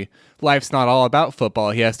actually life's not all about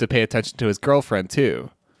football. He has to pay attention to his girlfriend too.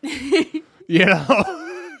 You know?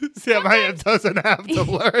 Sam Hyam doesn't have to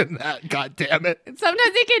learn that. God damn it.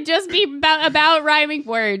 Sometimes it can just be about rhyming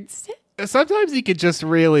words. Sometimes you could just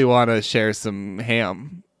really want to share some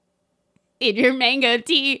ham. In your mango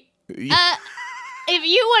tea. If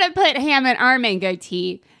you want to put ham in our mango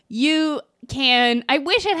tea, you can. I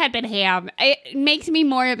wish it had been ham. It makes me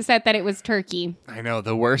more upset that it was turkey. I know,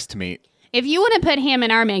 the worst meat. If you want to put ham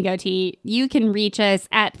in our mango tea, you can reach us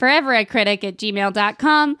at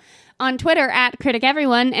foreveracritic@gmail.com, on Twitter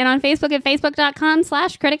 @criticeveryone, and on Facebook at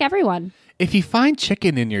facebook.com/criticeveryone. If you find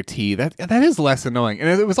chicken in your tea, that is less annoying. And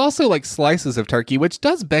it was also like slices of turkey, which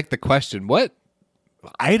does beg the question, what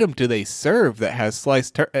item do they serve that has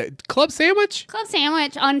sliced club sandwich? Club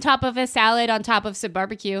sandwich on top of a salad on top of some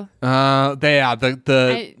barbecue.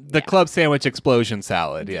 The club sandwich explosion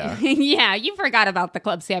salad, yeah. Yeah, you forgot about the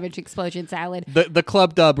club sandwich explosion salad. The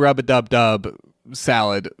club dub rub-a-dub-dub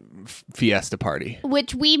salad fiesta party.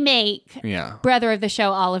 Which we make, Yeah. brother of the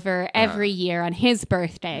show Oliver, every year on his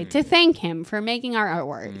birthday to thank him for making our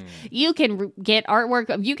artwork. You can get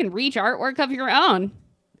artwork, you can reach artwork of your own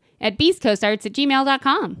at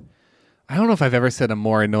beastcoastarts@gmail.com. I don't know if I've ever said a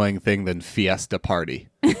more annoying thing than fiesta party.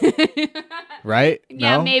 Right?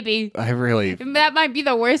 Yeah, No? maybe. I really That might be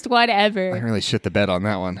the worst one ever. shit the bed on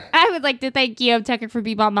that one. I would like to thank Guillaume Tucker for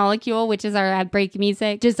Bebop Molecule, which is our ad break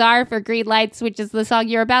music. Jazar for Green Lights, which is the song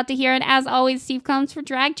you're about to hear. And as always, Steve Combs for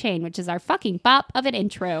Drag Chain, which is our fucking bop of an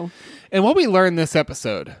intro. And what we learned this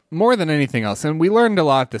episode, more than anything else, and we learned a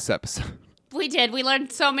lot this episode. We did. We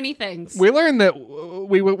learned so many things. We learned that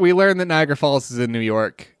we learned that Niagara Falls is in New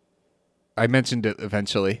York. I mentioned it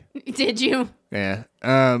eventually. Did you? Yeah.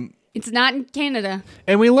 It's not in Canada.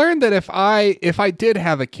 And we learned that if I did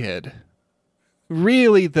have a kid,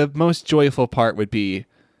 really the most joyful part would be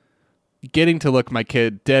getting to look my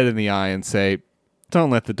kid dead in the eye and say, "Don't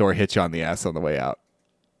let the door hit you on the ass on the way out."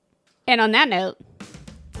 And on that note,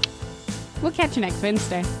 we'll catch you next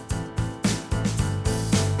Wednesday.